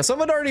well. Now,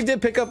 someone already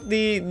did pick up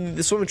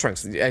the swimming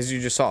trunks, as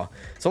you just saw.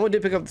 Someone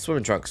did pick up the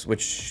swimming trunks,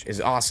 which is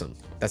awesome.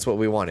 That's what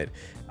we wanted.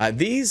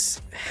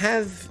 These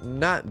have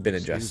not been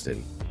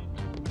adjusted.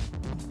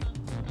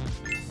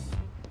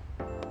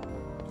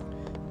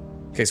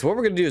 Okay, so what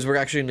we're gonna do is we're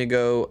actually gonna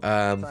go.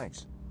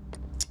 Thanks.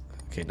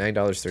 Okay,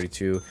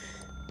 $9.32.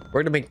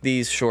 We're gonna make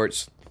these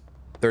shorts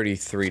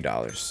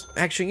 $33.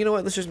 Actually, you know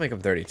what? Let's just make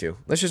them 32.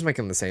 Let's just make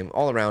them the same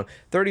all around.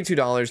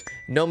 $32.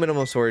 No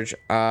minimum storage.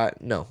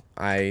 No,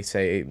 I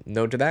say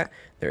no to that.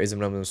 There is a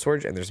minimum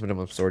storage, and there's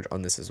minimum storage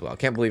on this as well.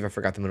 Can't believe I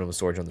forgot the minimum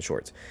storage on the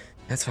shorts.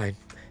 That's fine.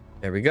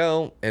 There we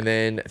go. And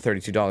then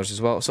 $32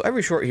 as well. So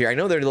every short here, I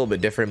know they're a little bit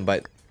different,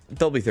 but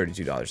they'll be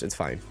 $32. It's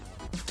fine.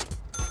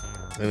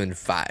 And then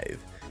 5.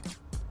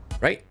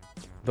 Right?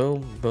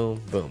 Boom,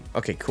 boom, boom.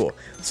 Okay, cool.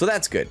 So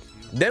that's good.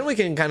 Then we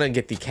can kind of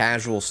get the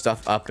casual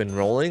stuff up and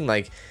rolling,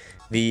 like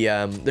the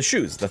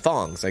shoes, the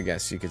thongs, I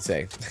guess you could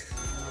say.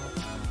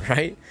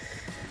 Right?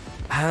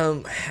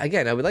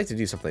 Again, I would like to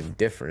do something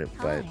different,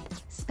 but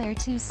spare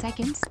 2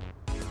 seconds.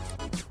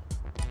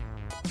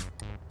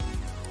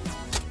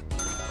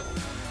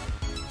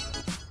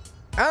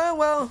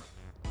 Well.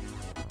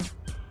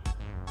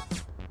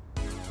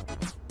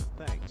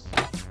 Thanks.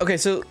 Okay,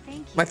 so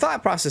my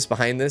thought process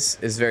behind this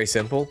is very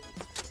simple.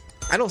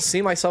 I don't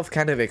see myself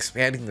kind of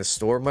expanding the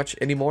store much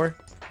anymore.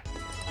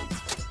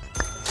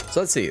 So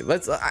let's see. It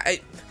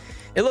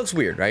looks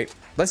weird, right?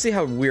 Let's see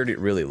how weird it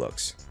really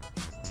looks.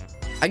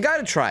 I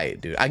gotta try it,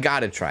 dude. I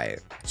gotta try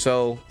it.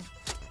 So,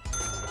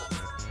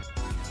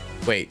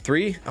 wait,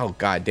 3? Oh,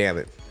 god damn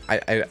it.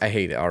 I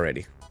hate it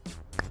already.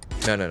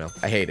 No.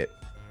 I hate it.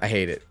 I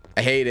hate it.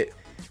 I hate it.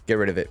 Get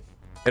rid of it.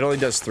 It only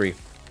does 3.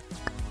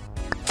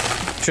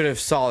 Should have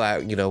saw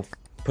that, you know,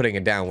 putting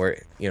it down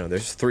where, you know,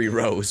 there's 3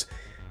 rows.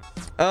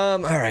 All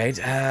right,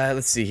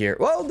 let's see here.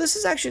 Well, this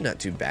is actually not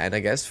too bad, I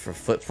guess, for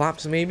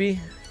flip-flops, maybe.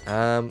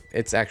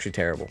 It's actually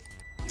terrible.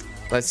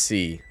 Let's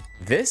see.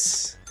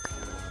 This?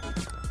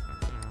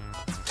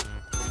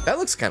 That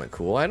looks kind of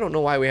cool. I don't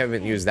know why we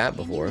haven't used that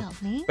before.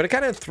 But it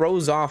kind of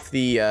throws off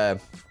the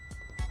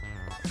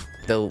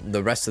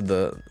rest of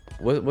the...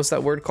 What's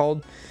that word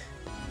called?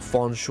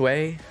 Feng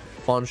shui?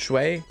 Feng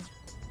shui?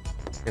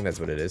 I think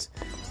that's what it is.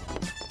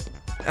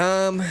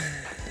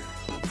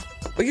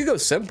 We could go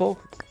simple.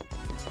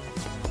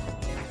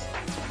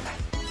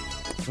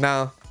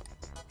 No,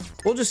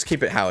 we'll just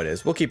keep it how it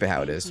is. We'll keep it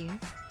how it is.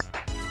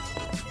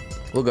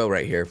 We'll go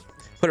right here.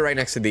 Put it right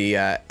next to the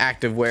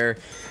active wear,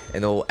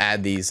 and then we'll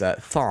add these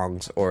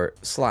thongs or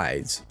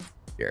slides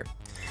here.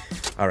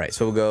 All right,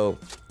 so we'll go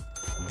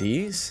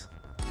these,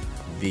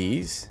 and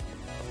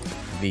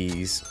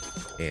these,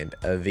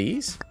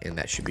 and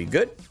that should be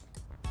good.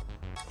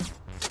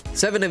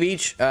 7 of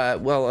each.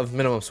 Well, of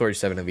minimum storage,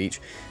 7 of each.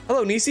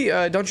 Hello, Nisi.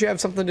 Don't you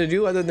have something to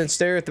do other than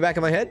stare at the back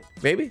of my head?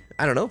 Maybe.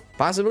 I don't know.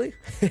 Possibly.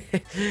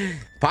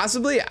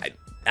 Possibly.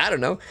 I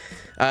don't know.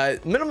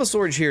 Minimum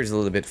storage here is a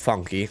little bit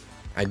funky,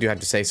 I do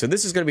have to say. So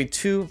this is going to be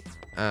 2,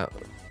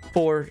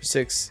 4,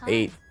 6,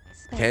 8,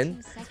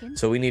 10.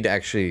 So we need to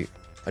actually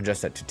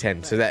adjust that to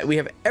 10 so that we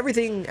have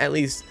everything at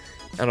least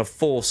on a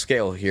full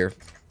scale here,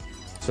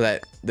 so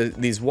that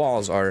these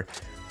walls are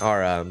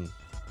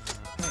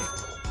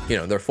you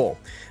know, they're full.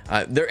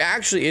 There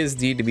actually is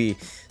need to be,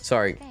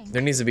 sorry,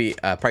 there needs to be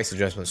price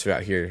adjustments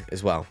throughout here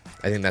as well.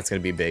 I think that's going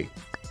to be big.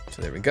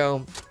 So there we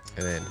go.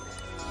 And then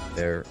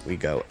there we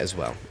go as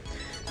well.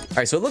 All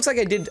right, so it looks like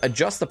I did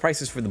adjust the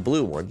prices for the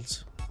blue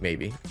ones,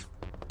 maybe.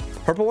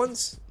 Purple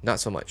ones, not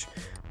so much.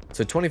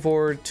 So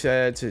 24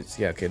 to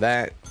yeah, okay,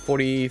 that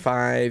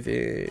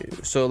 45,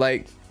 so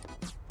like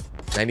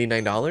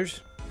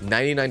 $99.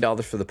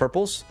 $99 for the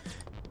purples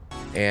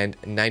and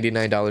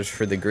 $99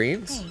 for the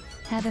greens. Hey,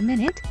 have a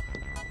minute?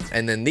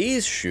 And then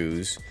these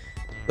shoes,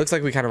 looks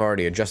like we kind of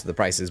already adjusted the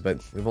prices, but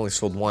we've only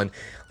sold one.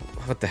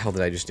 What the hell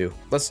did I just do?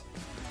 Let's,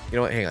 you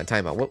know what, hang on,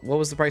 timeout. What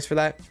was the price for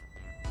that?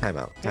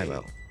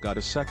 Timeout. Got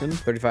a second?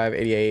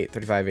 35.88,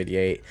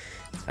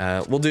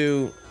 35.88. We'll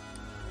do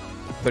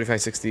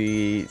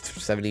 35.60,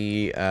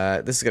 70.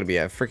 This is gonna be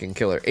a freaking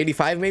killer.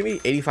 85 maybe,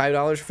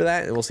 $85 for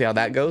that, and we'll see how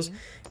that goes.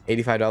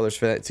 $85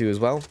 for that too as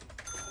well.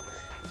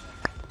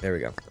 There we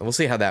go. And we'll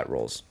see how that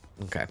rolls.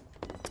 Okay.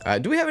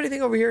 Do we have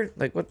anything over here?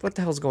 Like, what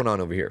the hell's going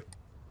on over here?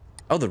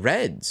 Oh, the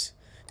reds.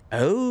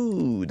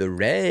 Oh, the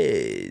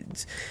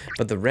reds.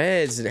 But the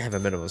reds didn't have a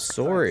minimum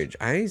storage.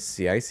 I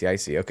see.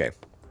 Okay.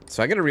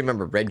 So I gotta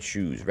remember red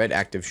shoes, red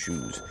active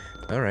shoes.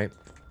 All right.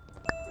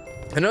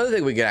 Another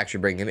thing we could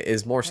actually bring in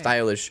is more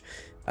stylish.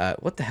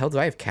 What the hell? Do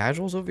I have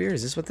casuals over here?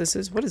 Is this what this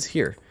is? What is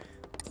here?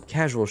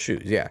 Casual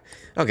shoes. Yeah.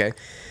 Okay.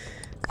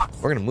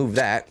 We're gonna move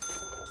that.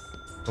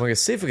 We're gonna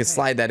see if we can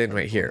slide that in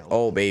right here.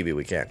 Oh, baby,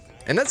 we can.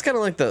 And that's kind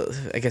of like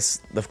the, I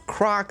guess, the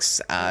Crocs.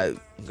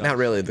 Not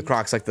really the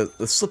Crocs, like the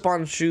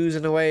slip-on shoes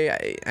in a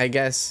way, I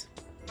guess.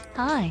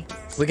 Hi.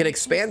 We can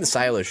expand the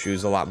stylish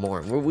shoes a lot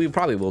more. We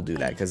probably will do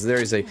that because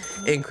there is a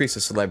increase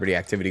of celebrity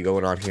activity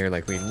going on here,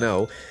 like we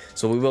know.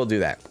 So we will do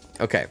that.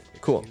 Okay,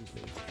 cool.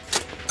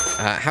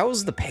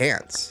 How's the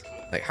pants?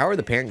 Like, how are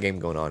the pant game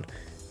going on?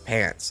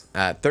 Pants.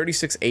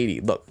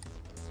 $36.80. Look,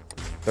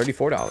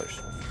 $34.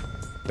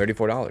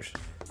 $34.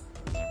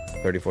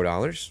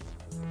 $34.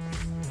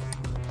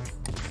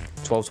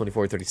 12,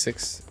 24,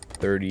 36,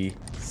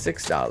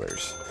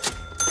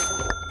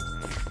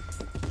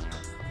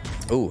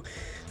 $36. Ooh.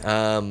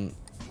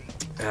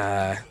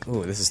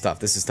 Ooh, this is tough.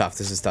 This is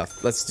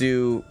tough. Let's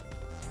do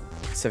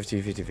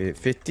 $17,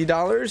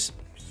 $50.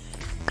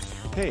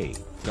 Hey.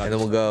 And then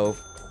we'll go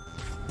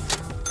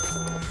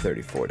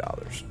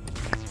 $34.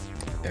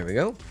 There we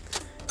go.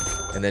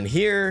 And then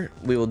here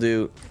we will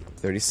do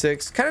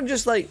 36. Kind of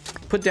just like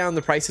put down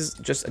the prices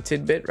just a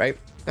tidbit, right?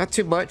 Not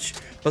too much,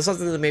 but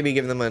something that maybe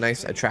give them a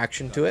nice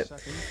attraction to it.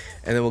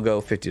 And then we'll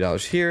go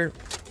 $50 here.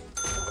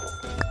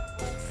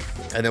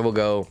 And then we'll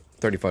go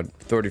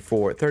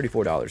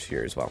 $34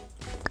 here as well.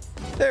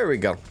 There we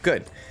go.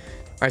 Good.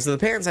 All right, so the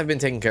pants have been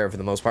taken care of for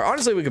the most part.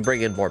 Honestly, we could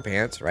bring in more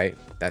pants, right?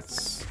 That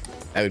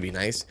would be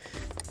nice.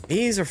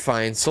 These are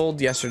fine.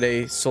 Sold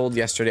yesterday.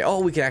 Oh,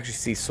 we can actually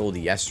see sold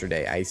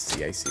yesterday. I see.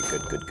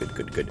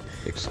 Good.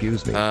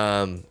 Excuse me.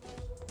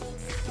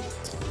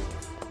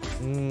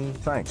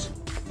 Thanks.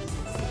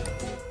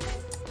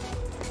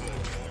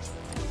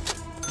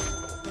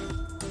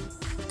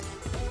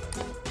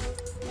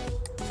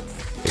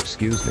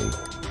 Excuse me.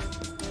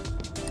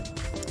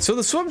 So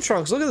the swim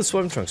trunks, look at the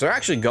swim trunks. They're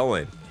actually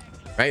going,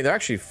 right? They're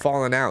actually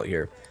falling out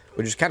here,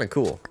 which is kind of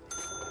cool.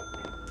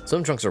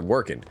 Swim trunks are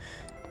working.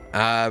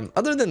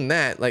 Other than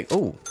that, like,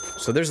 oh,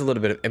 so there's a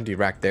little bit of empty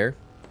rack there.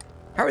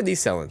 How are these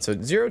selling? So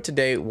 0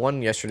 today,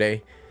 1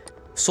 yesterday,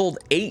 sold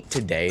 8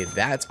 today.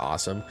 That's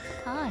awesome.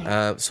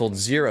 Hi. Sold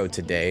 0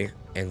 today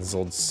and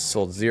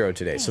sold 0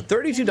 today. So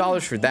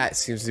 $32 for that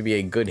seems to be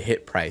a good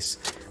hit price.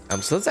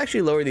 So let's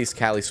actually lower these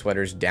Cali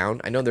sweaters down.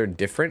 I know they're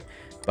different,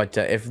 but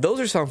if those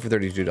are selling for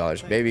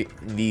 $32, maybe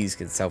these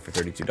can sell for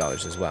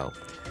 $32 as well.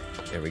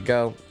 There we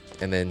go.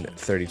 And then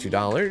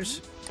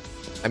 $32.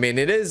 I mean,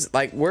 it is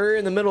like we're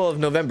in the middle of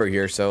November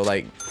here, so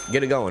like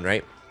get it going,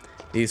 right?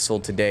 These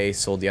sold today,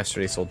 sold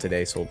yesterday, sold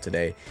today, sold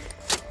today.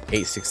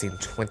 8, 16,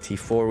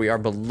 24. We are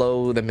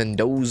below the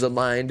Mendoza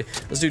line.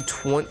 Let's do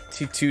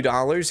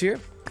 $22 here.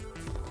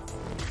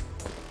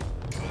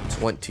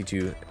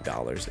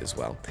 $22 as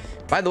well.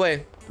 By the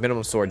way,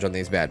 minimum storage on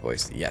these bad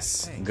boys.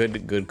 Yes,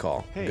 good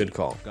call. Hey, good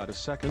call. Got a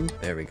second?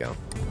 There we go.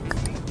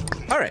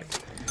 All right.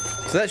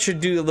 So that should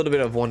do a little bit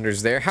of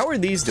wonders there. How are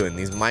these doing?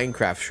 These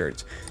Minecraft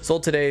shirts.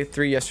 Sold today,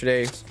 3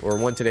 yesterday, or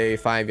 1 today,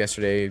 5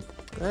 yesterday.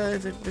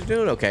 They're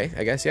doing okay,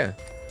 I guess, yeah.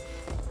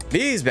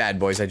 These bad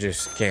boys, I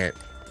just can't.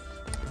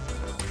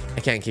 I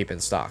can't keep in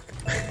stock.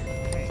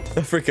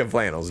 The freaking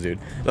flannels, dude.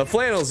 The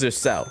flannels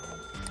just sell.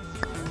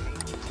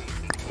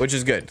 Which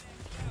is good.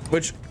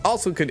 Which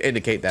also could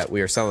indicate that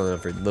we are selling them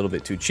for a little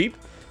bit too cheap.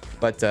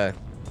 But,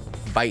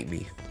 bite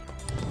me.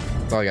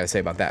 That's all I gotta say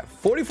about that.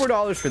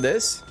 $44 for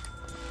this.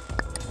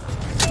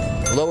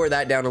 Lower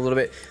that down a little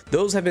bit.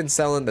 Those have been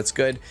selling. That's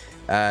good.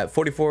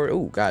 44.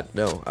 Oh God,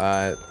 no.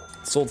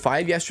 Sold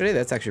 5 yesterday.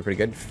 That's actually pretty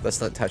good. Let's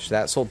not touch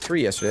that. Sold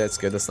 3 yesterday. That's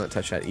good. Let's not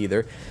touch that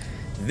either.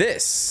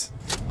 This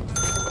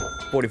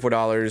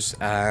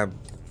 $44.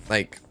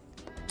 Like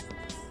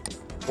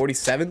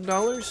 $47.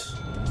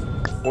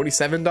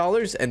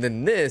 $47, and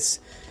then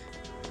this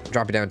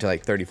drop it down to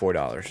like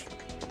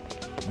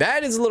 $34.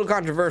 That is a little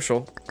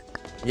controversial.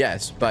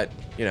 Yes, but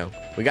you know,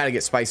 we got to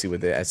get spicy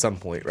with it at some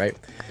point, right?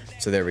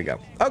 So there we go.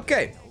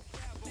 Okay.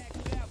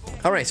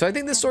 All right, so I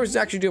think this store is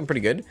actually doing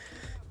pretty good.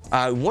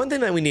 One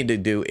thing that we need to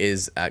do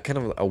is kind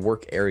of a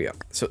work area.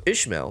 So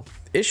Ishmael,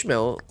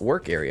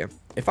 work area.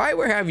 If I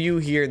were to have you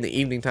here in the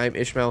evening time,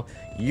 Ishmael,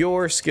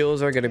 your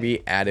skills are going to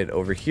be added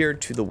over here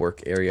to the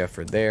work area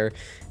for there,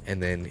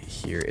 and then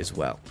here as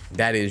well.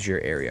 That is your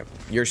area.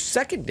 Your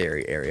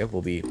secondary area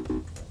will be...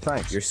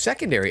 Thanks. Your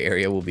secondary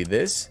area will be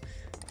this,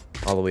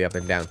 all the way up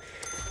and down.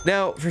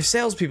 Now, for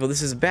salespeople,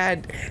 this is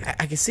bad.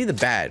 I can see the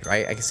bad,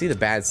 right? I can see the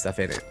bad stuff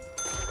in it.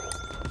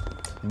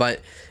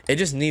 But it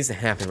just needs to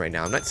happen right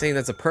now. I'm not saying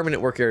that's a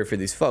permanent work area for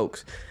these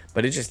folks,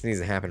 but it just needs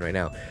to happen right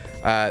now.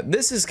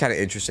 This is kind of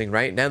interesting,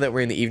 right? Now that we're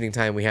in the evening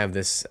time, we have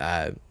this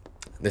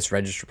this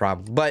register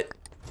problem. But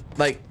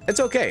like, it's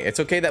okay.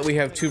 It's okay that we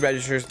have 2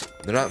 registers.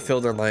 They're not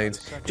filled on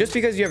lines. Just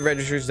because you have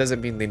registers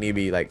doesn't mean they need to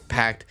be like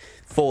packed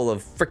full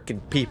of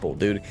freaking people,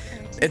 dude.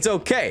 It's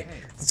okay.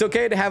 It's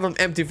okay to have them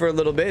empty for a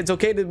little bit. It's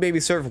okay to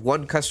maybe serve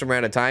 1 customer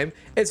at a time.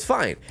 It's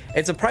fine.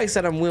 It's a price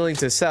that I'm willing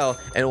to sell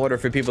in order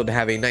for people to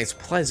have a nice,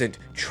 pleasant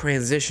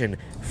transition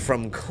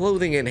from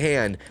clothing in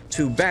hand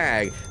to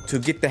bag to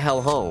get the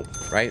hell home,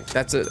 right?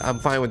 I'm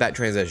fine with that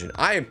transition.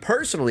 I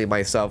personally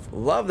myself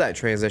love that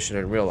transition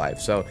in real life.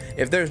 So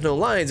if there's no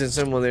lines and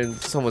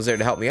someone's there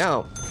to help me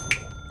out,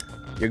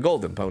 you're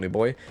golden, pony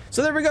boy.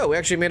 So there we go. We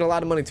actually made a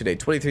lot of money today.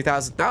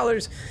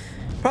 $23,000.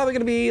 Probably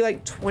gonna be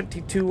like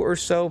 22 or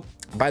so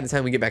by the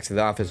time we get back to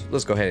the office.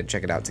 Let's go ahead and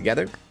check it out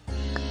together.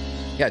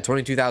 Yeah,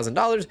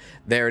 $22,000.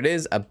 There it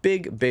is. A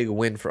big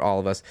win for all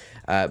of us.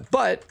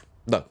 But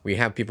look, we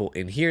have people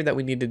in here that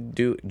we need to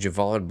do.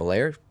 Javon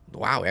Blair.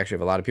 Wow, we actually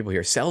have a lot of people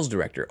here. Sales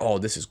director. Oh,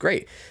 this is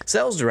great.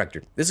 Sales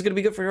director. This is gonna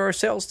be good for our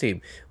sales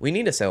team. We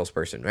need a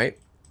salesperson, right?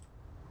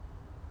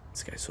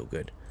 This guy's so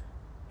good.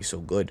 He's so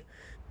good.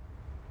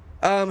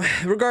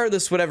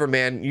 Regardless, whatever,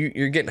 man,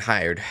 you're getting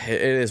hired.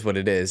 It is what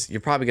it is. You're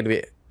probably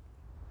gonna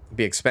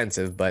be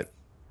expensive, but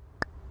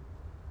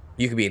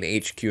you could be an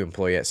HQ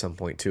employee at some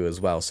point too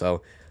as well.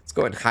 So let's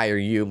go ahead and hire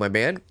you, my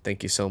man.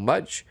 Thank you so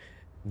much.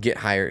 Get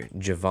hired,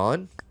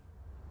 Javon.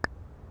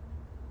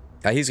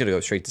 He's gonna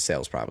go straight to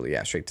sales, probably.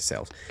 Yeah, straight to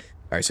sales.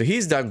 All right, so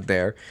he's done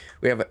there.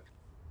 We have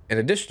an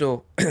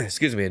additional,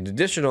 excuse me, an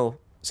additional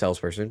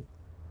salesperson.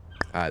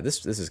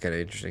 This is kind of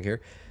interesting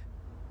here.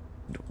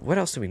 What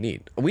else do we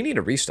need? We need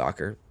a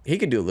restocker. He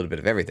can do a little bit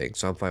of everything,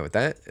 so I'm fine with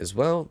that as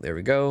well. There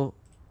we go.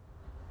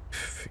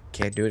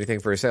 Can't do anything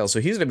for a sale,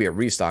 so he's gonna be a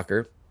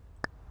restocker.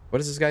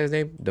 What is this guy's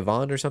name?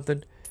 Devon or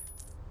something?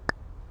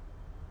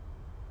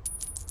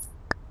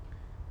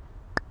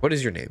 What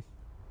is your name?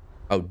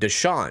 Oh,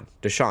 Deshaun.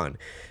 Deshaun.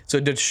 So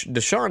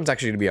Deshaun's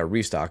actually gonna be a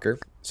restocker.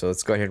 So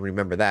let's go ahead and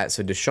remember that.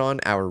 So Deshaun,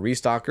 our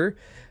restocker.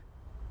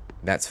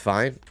 That's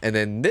fine. And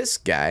then this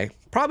guy,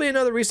 probably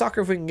another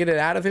restocker if we can get it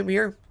out of him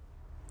here.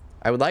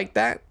 I would like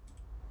that.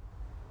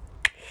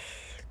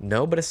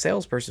 No, but a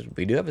salesperson.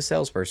 We do have a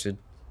salesperson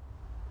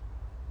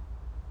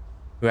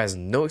who has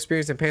no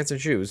experience in pants and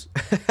shoes.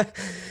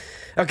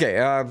 Okay,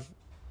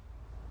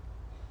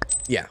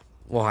 yeah,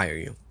 we'll hire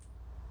you.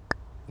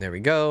 There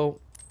we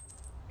go.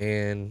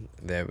 And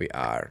there we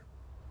are.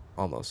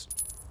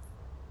 Almost.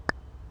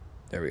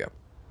 There we go.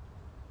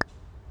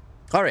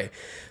 All right,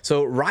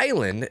 so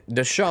Rylan,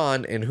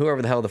 Deshaun, and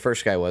whoever the hell the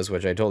first guy was,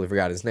 which I totally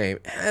forgot his name,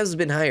 has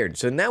been hired.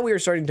 So now we are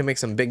starting to make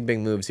some big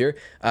moves here.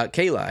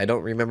 Kayla, I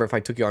don't remember if I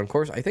took you on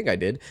course. I think I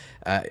did.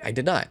 I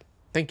did not.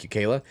 Thank you,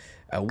 Kayla.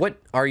 What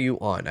are you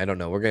on? I don't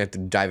know. We're going to have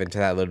to dive into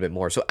that a little bit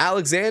more. So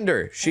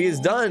Alexander, she is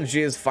done.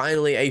 She is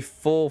finally a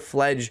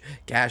full-fledged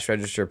cash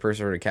register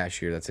person or a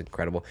cashier. That's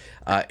incredible.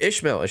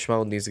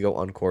 Ishmael needs to go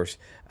on course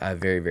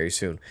very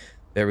soon.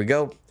 There we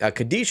go.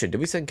 Kadisha. Did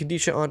we send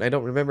Kadisha on? I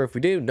don't remember if we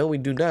did. No, we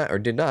do not, or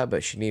did not,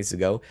 but she needs to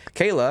go.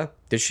 Kayla,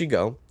 did she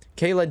go?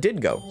 Kayla did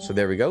go. So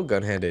there we go. Go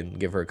ahead and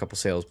give her a couple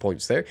sales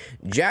points there.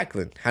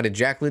 Jacqueline. How did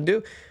Jacqueline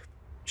do?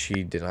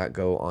 She did not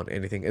go on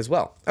anything as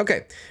well.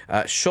 Okay.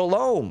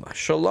 Shalom.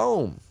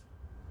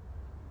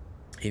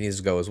 He needs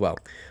to go as well.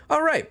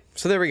 All right.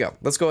 So there we go.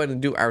 Let's go ahead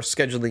and do our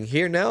scheduling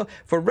here now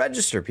for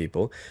register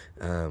people.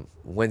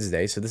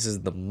 Wednesday. So this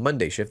is the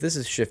Monday shift. This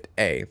is shift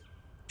A.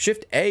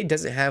 Shift A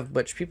doesn't have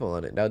much people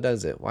on it now,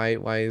 does it? Why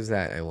is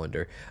that, I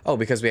wonder? Oh,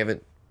 because we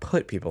haven't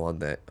put people on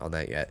that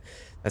yet.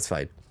 That's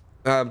fine.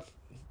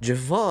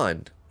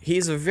 Javon,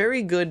 he's a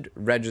very good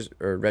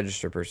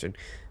register person,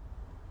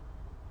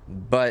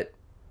 but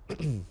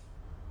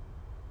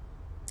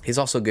he's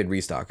also a good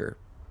restocker.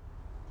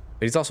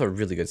 But he's also a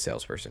really good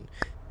salesperson.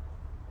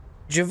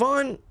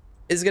 Javon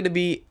is going to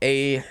be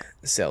a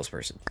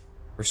salesperson.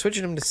 We're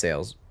switching him to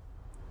sales.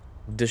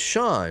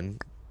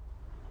 Deshaun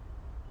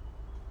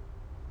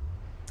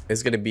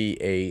is going to be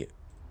a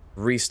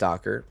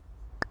restocker.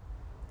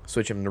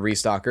 Switch him to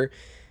restocker.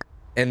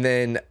 And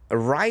then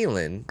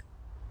Rylan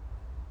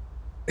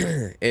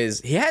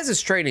he has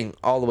his trading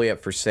all the way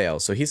up for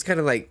sales. So he's kind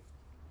of like,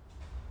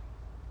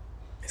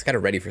 he's kind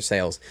of ready for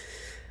sales.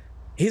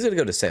 He's going to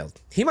go to sales.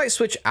 He might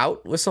switch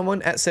out with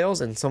someone at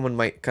sales and someone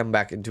might come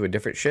back into a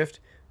different shift.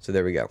 So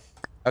there we go.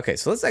 Okay,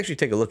 so let's actually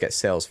take a look at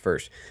sales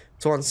first.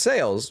 So on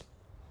sales,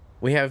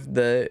 we have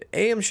the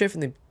AM shift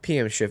and the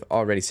PM shift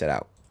already set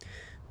out.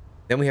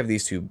 Then we have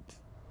these two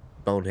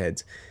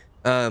boneheads.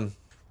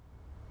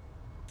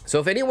 So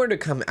if anyone were to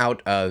come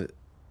out of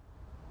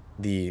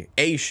the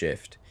A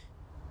shift,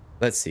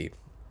 let's see.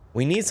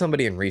 We need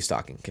somebody in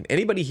restocking. Can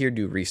anybody here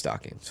do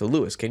restocking? So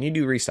Lewis, can you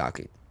do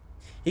restocking?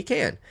 He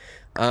can.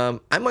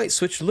 I might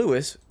switch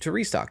Lewis to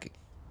restocking.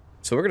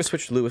 So we're going to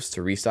switch Lewis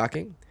to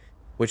restocking,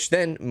 which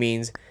then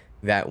means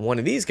that one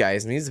of these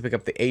guys needs to pick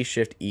up the A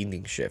shift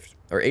evening shift.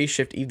 Or A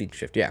shift evening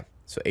shift, yeah.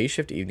 So A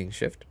shift evening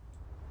shift.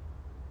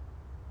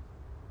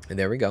 And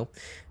there we go.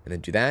 And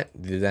then do that,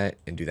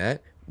 and do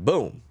that.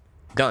 Boom.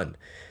 Done.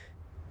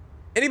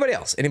 Anybody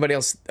else? Anybody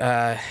else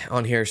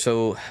on here?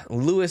 So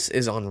Lewis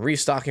is on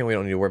restocking. We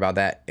don't need to worry about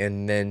that.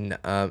 And then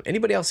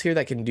anybody else here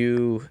that can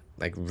do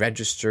like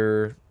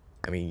register?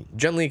 I mean,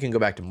 Jun-Li can go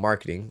back to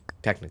marketing,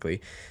 technically.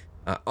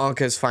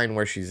 Anka's fine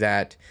where she's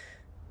at.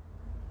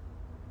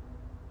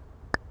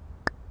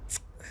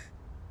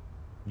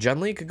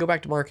 Jun-Li could go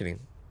back to marketing.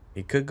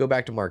 He could go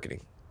back to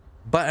marketing.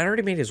 But I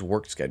already made his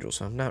work schedule,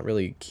 so I'm not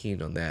really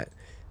keen on that.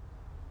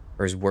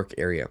 Or his work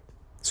area.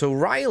 So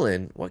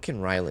Rylan, what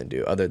can Rylan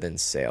do other than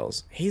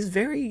sales? He's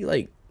very,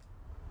 like,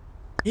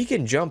 he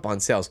can jump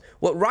on sales.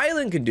 What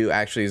Rylan can do,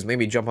 actually, is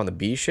maybe jump on the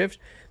B shift.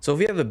 So if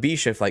you have a B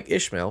shift like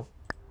Ishmael,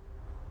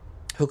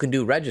 who can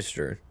do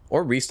register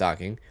or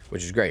restocking,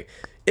 which is great.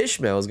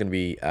 Ishmael is going to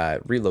be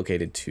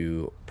relocated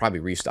to probably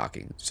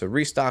restocking. So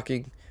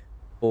restocking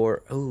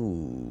for,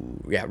 oh,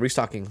 yeah,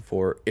 restocking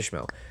for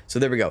Ishmael. So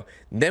there we go.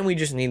 Then we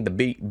just need the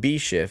B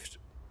shift,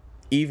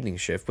 evening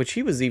shift, which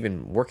he was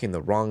even working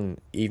the wrong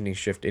evening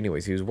shift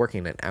anyways. He was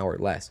working an hour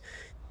less.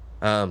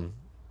 We're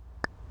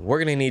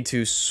going to need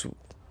to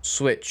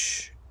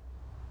switch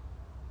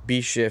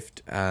B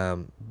shift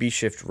Rylan.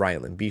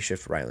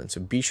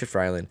 So B shift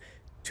Rylan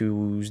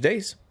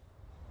Tuesdays.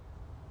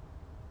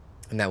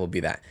 And that will be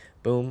that.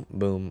 Boom,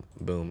 boom,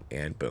 boom,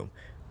 and boom.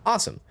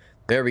 Awesome.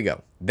 There we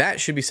go. That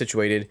should be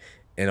situated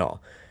and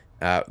all.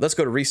 Let's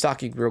go to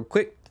restocking real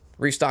quick.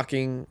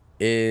 Restocking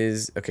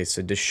is, okay,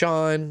 so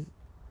Deshaun,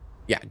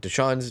 yeah,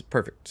 Deshaun's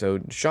perfect. So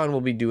Deshaun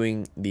will be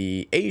doing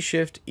the A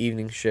shift,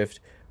 evening shift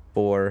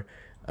for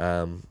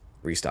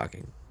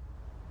restocking.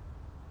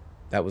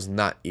 That was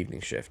not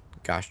evening shift.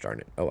 Gosh darn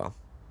it. Oh well.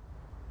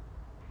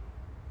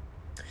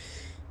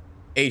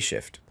 A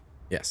shift.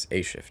 Yes,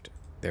 A shift.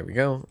 There we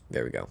go.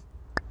 There we go.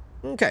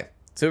 Okay.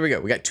 So here we go.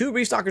 We got 2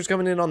 restockers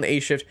coming in on the A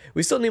shift.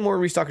 We still need more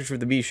restockers for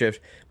the B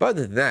shift. But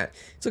other than that,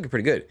 it's looking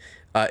pretty good.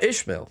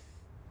 Ishmael.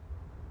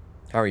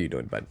 How are you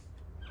doing, bud?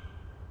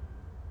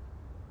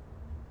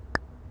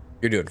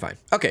 You're doing fine.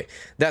 Okay,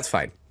 that's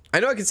fine. I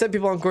know I can send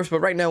people on course,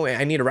 but right now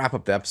I need to wrap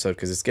up the episode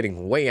because it's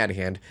getting way out of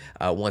hand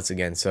once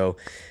again. So,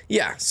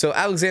 yeah. So,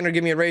 Alexander,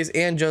 give me a raise,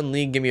 and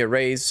Jun-Li, give me a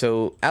raise.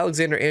 So,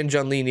 Alexander and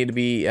Jun-Li need to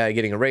be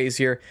getting a raise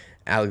here.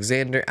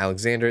 Alexander,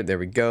 there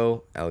we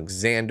go.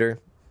 Alexander.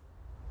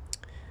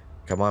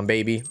 Come on,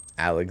 baby.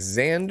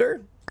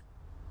 Alexander.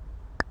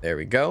 There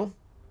we go.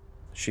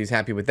 She's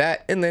happy with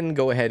that. And then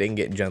go ahead and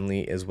get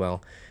Jun-Li as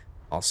well.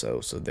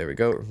 Also, so there we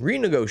go.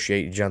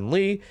 Renegotiate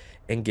Jun-Li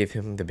and give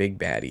him the big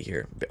baddie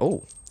here.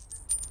 Oh.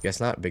 Guess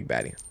not big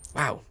baddie.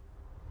 Wow.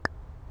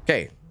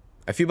 Okay.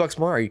 A few bucks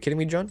more. Are you kidding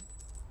me, John?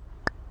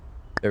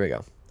 There we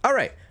go. All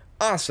right.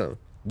 Awesome.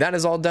 That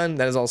is all done.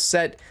 That is all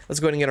set. Let's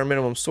go ahead and get our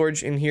minimum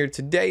storage in here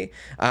today.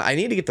 I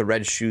need to get the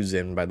red shoes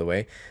in, by the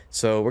way.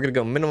 So we're going to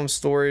go minimum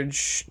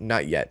storage.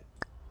 Not yet.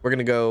 We're going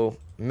to go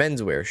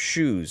menswear,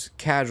 shoes,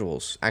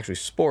 casuals, actually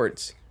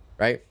sports,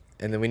 right?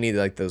 And then we need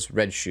like those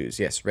red shoes.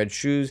 Yes, red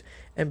shoes,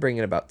 and bring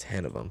in about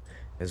 10 of them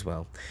as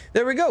well.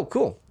 There we go.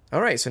 Cool.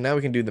 All right. So now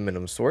we can do the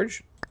minimum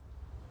storage.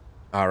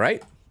 All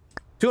right,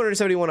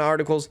 271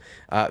 articles,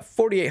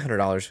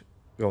 $4,800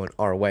 going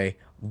our way.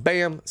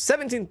 Bam,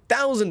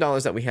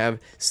 $17,000 that we have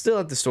still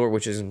at the store,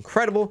 which is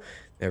incredible.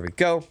 There we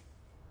go.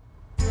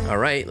 All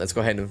right, let's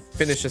go ahead and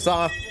finish this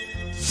off.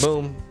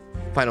 Boom,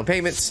 final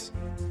payments.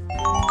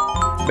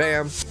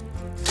 Bam,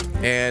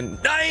 and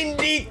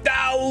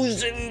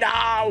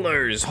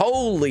 $90,000.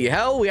 Holy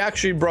hell, we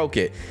actually broke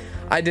it.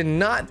 I did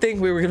not think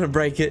we were going to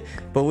break it,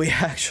 but we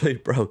actually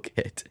broke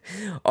it.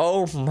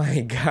 Oh my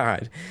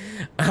God.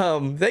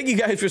 Thank you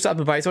guys for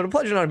stopping by. It's been a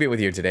pleasure not to be with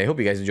you today. Hope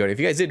you guys enjoyed it. If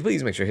you guys did,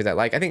 please make sure to hit that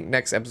like. I think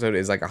next episode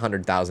is like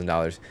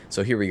 $100,000.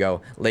 So here we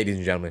go, ladies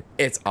and gentlemen.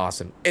 It's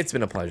awesome. It's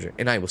been a pleasure.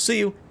 And I will see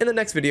you in the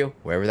next video,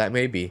 wherever that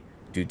may be.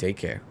 Do take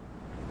care.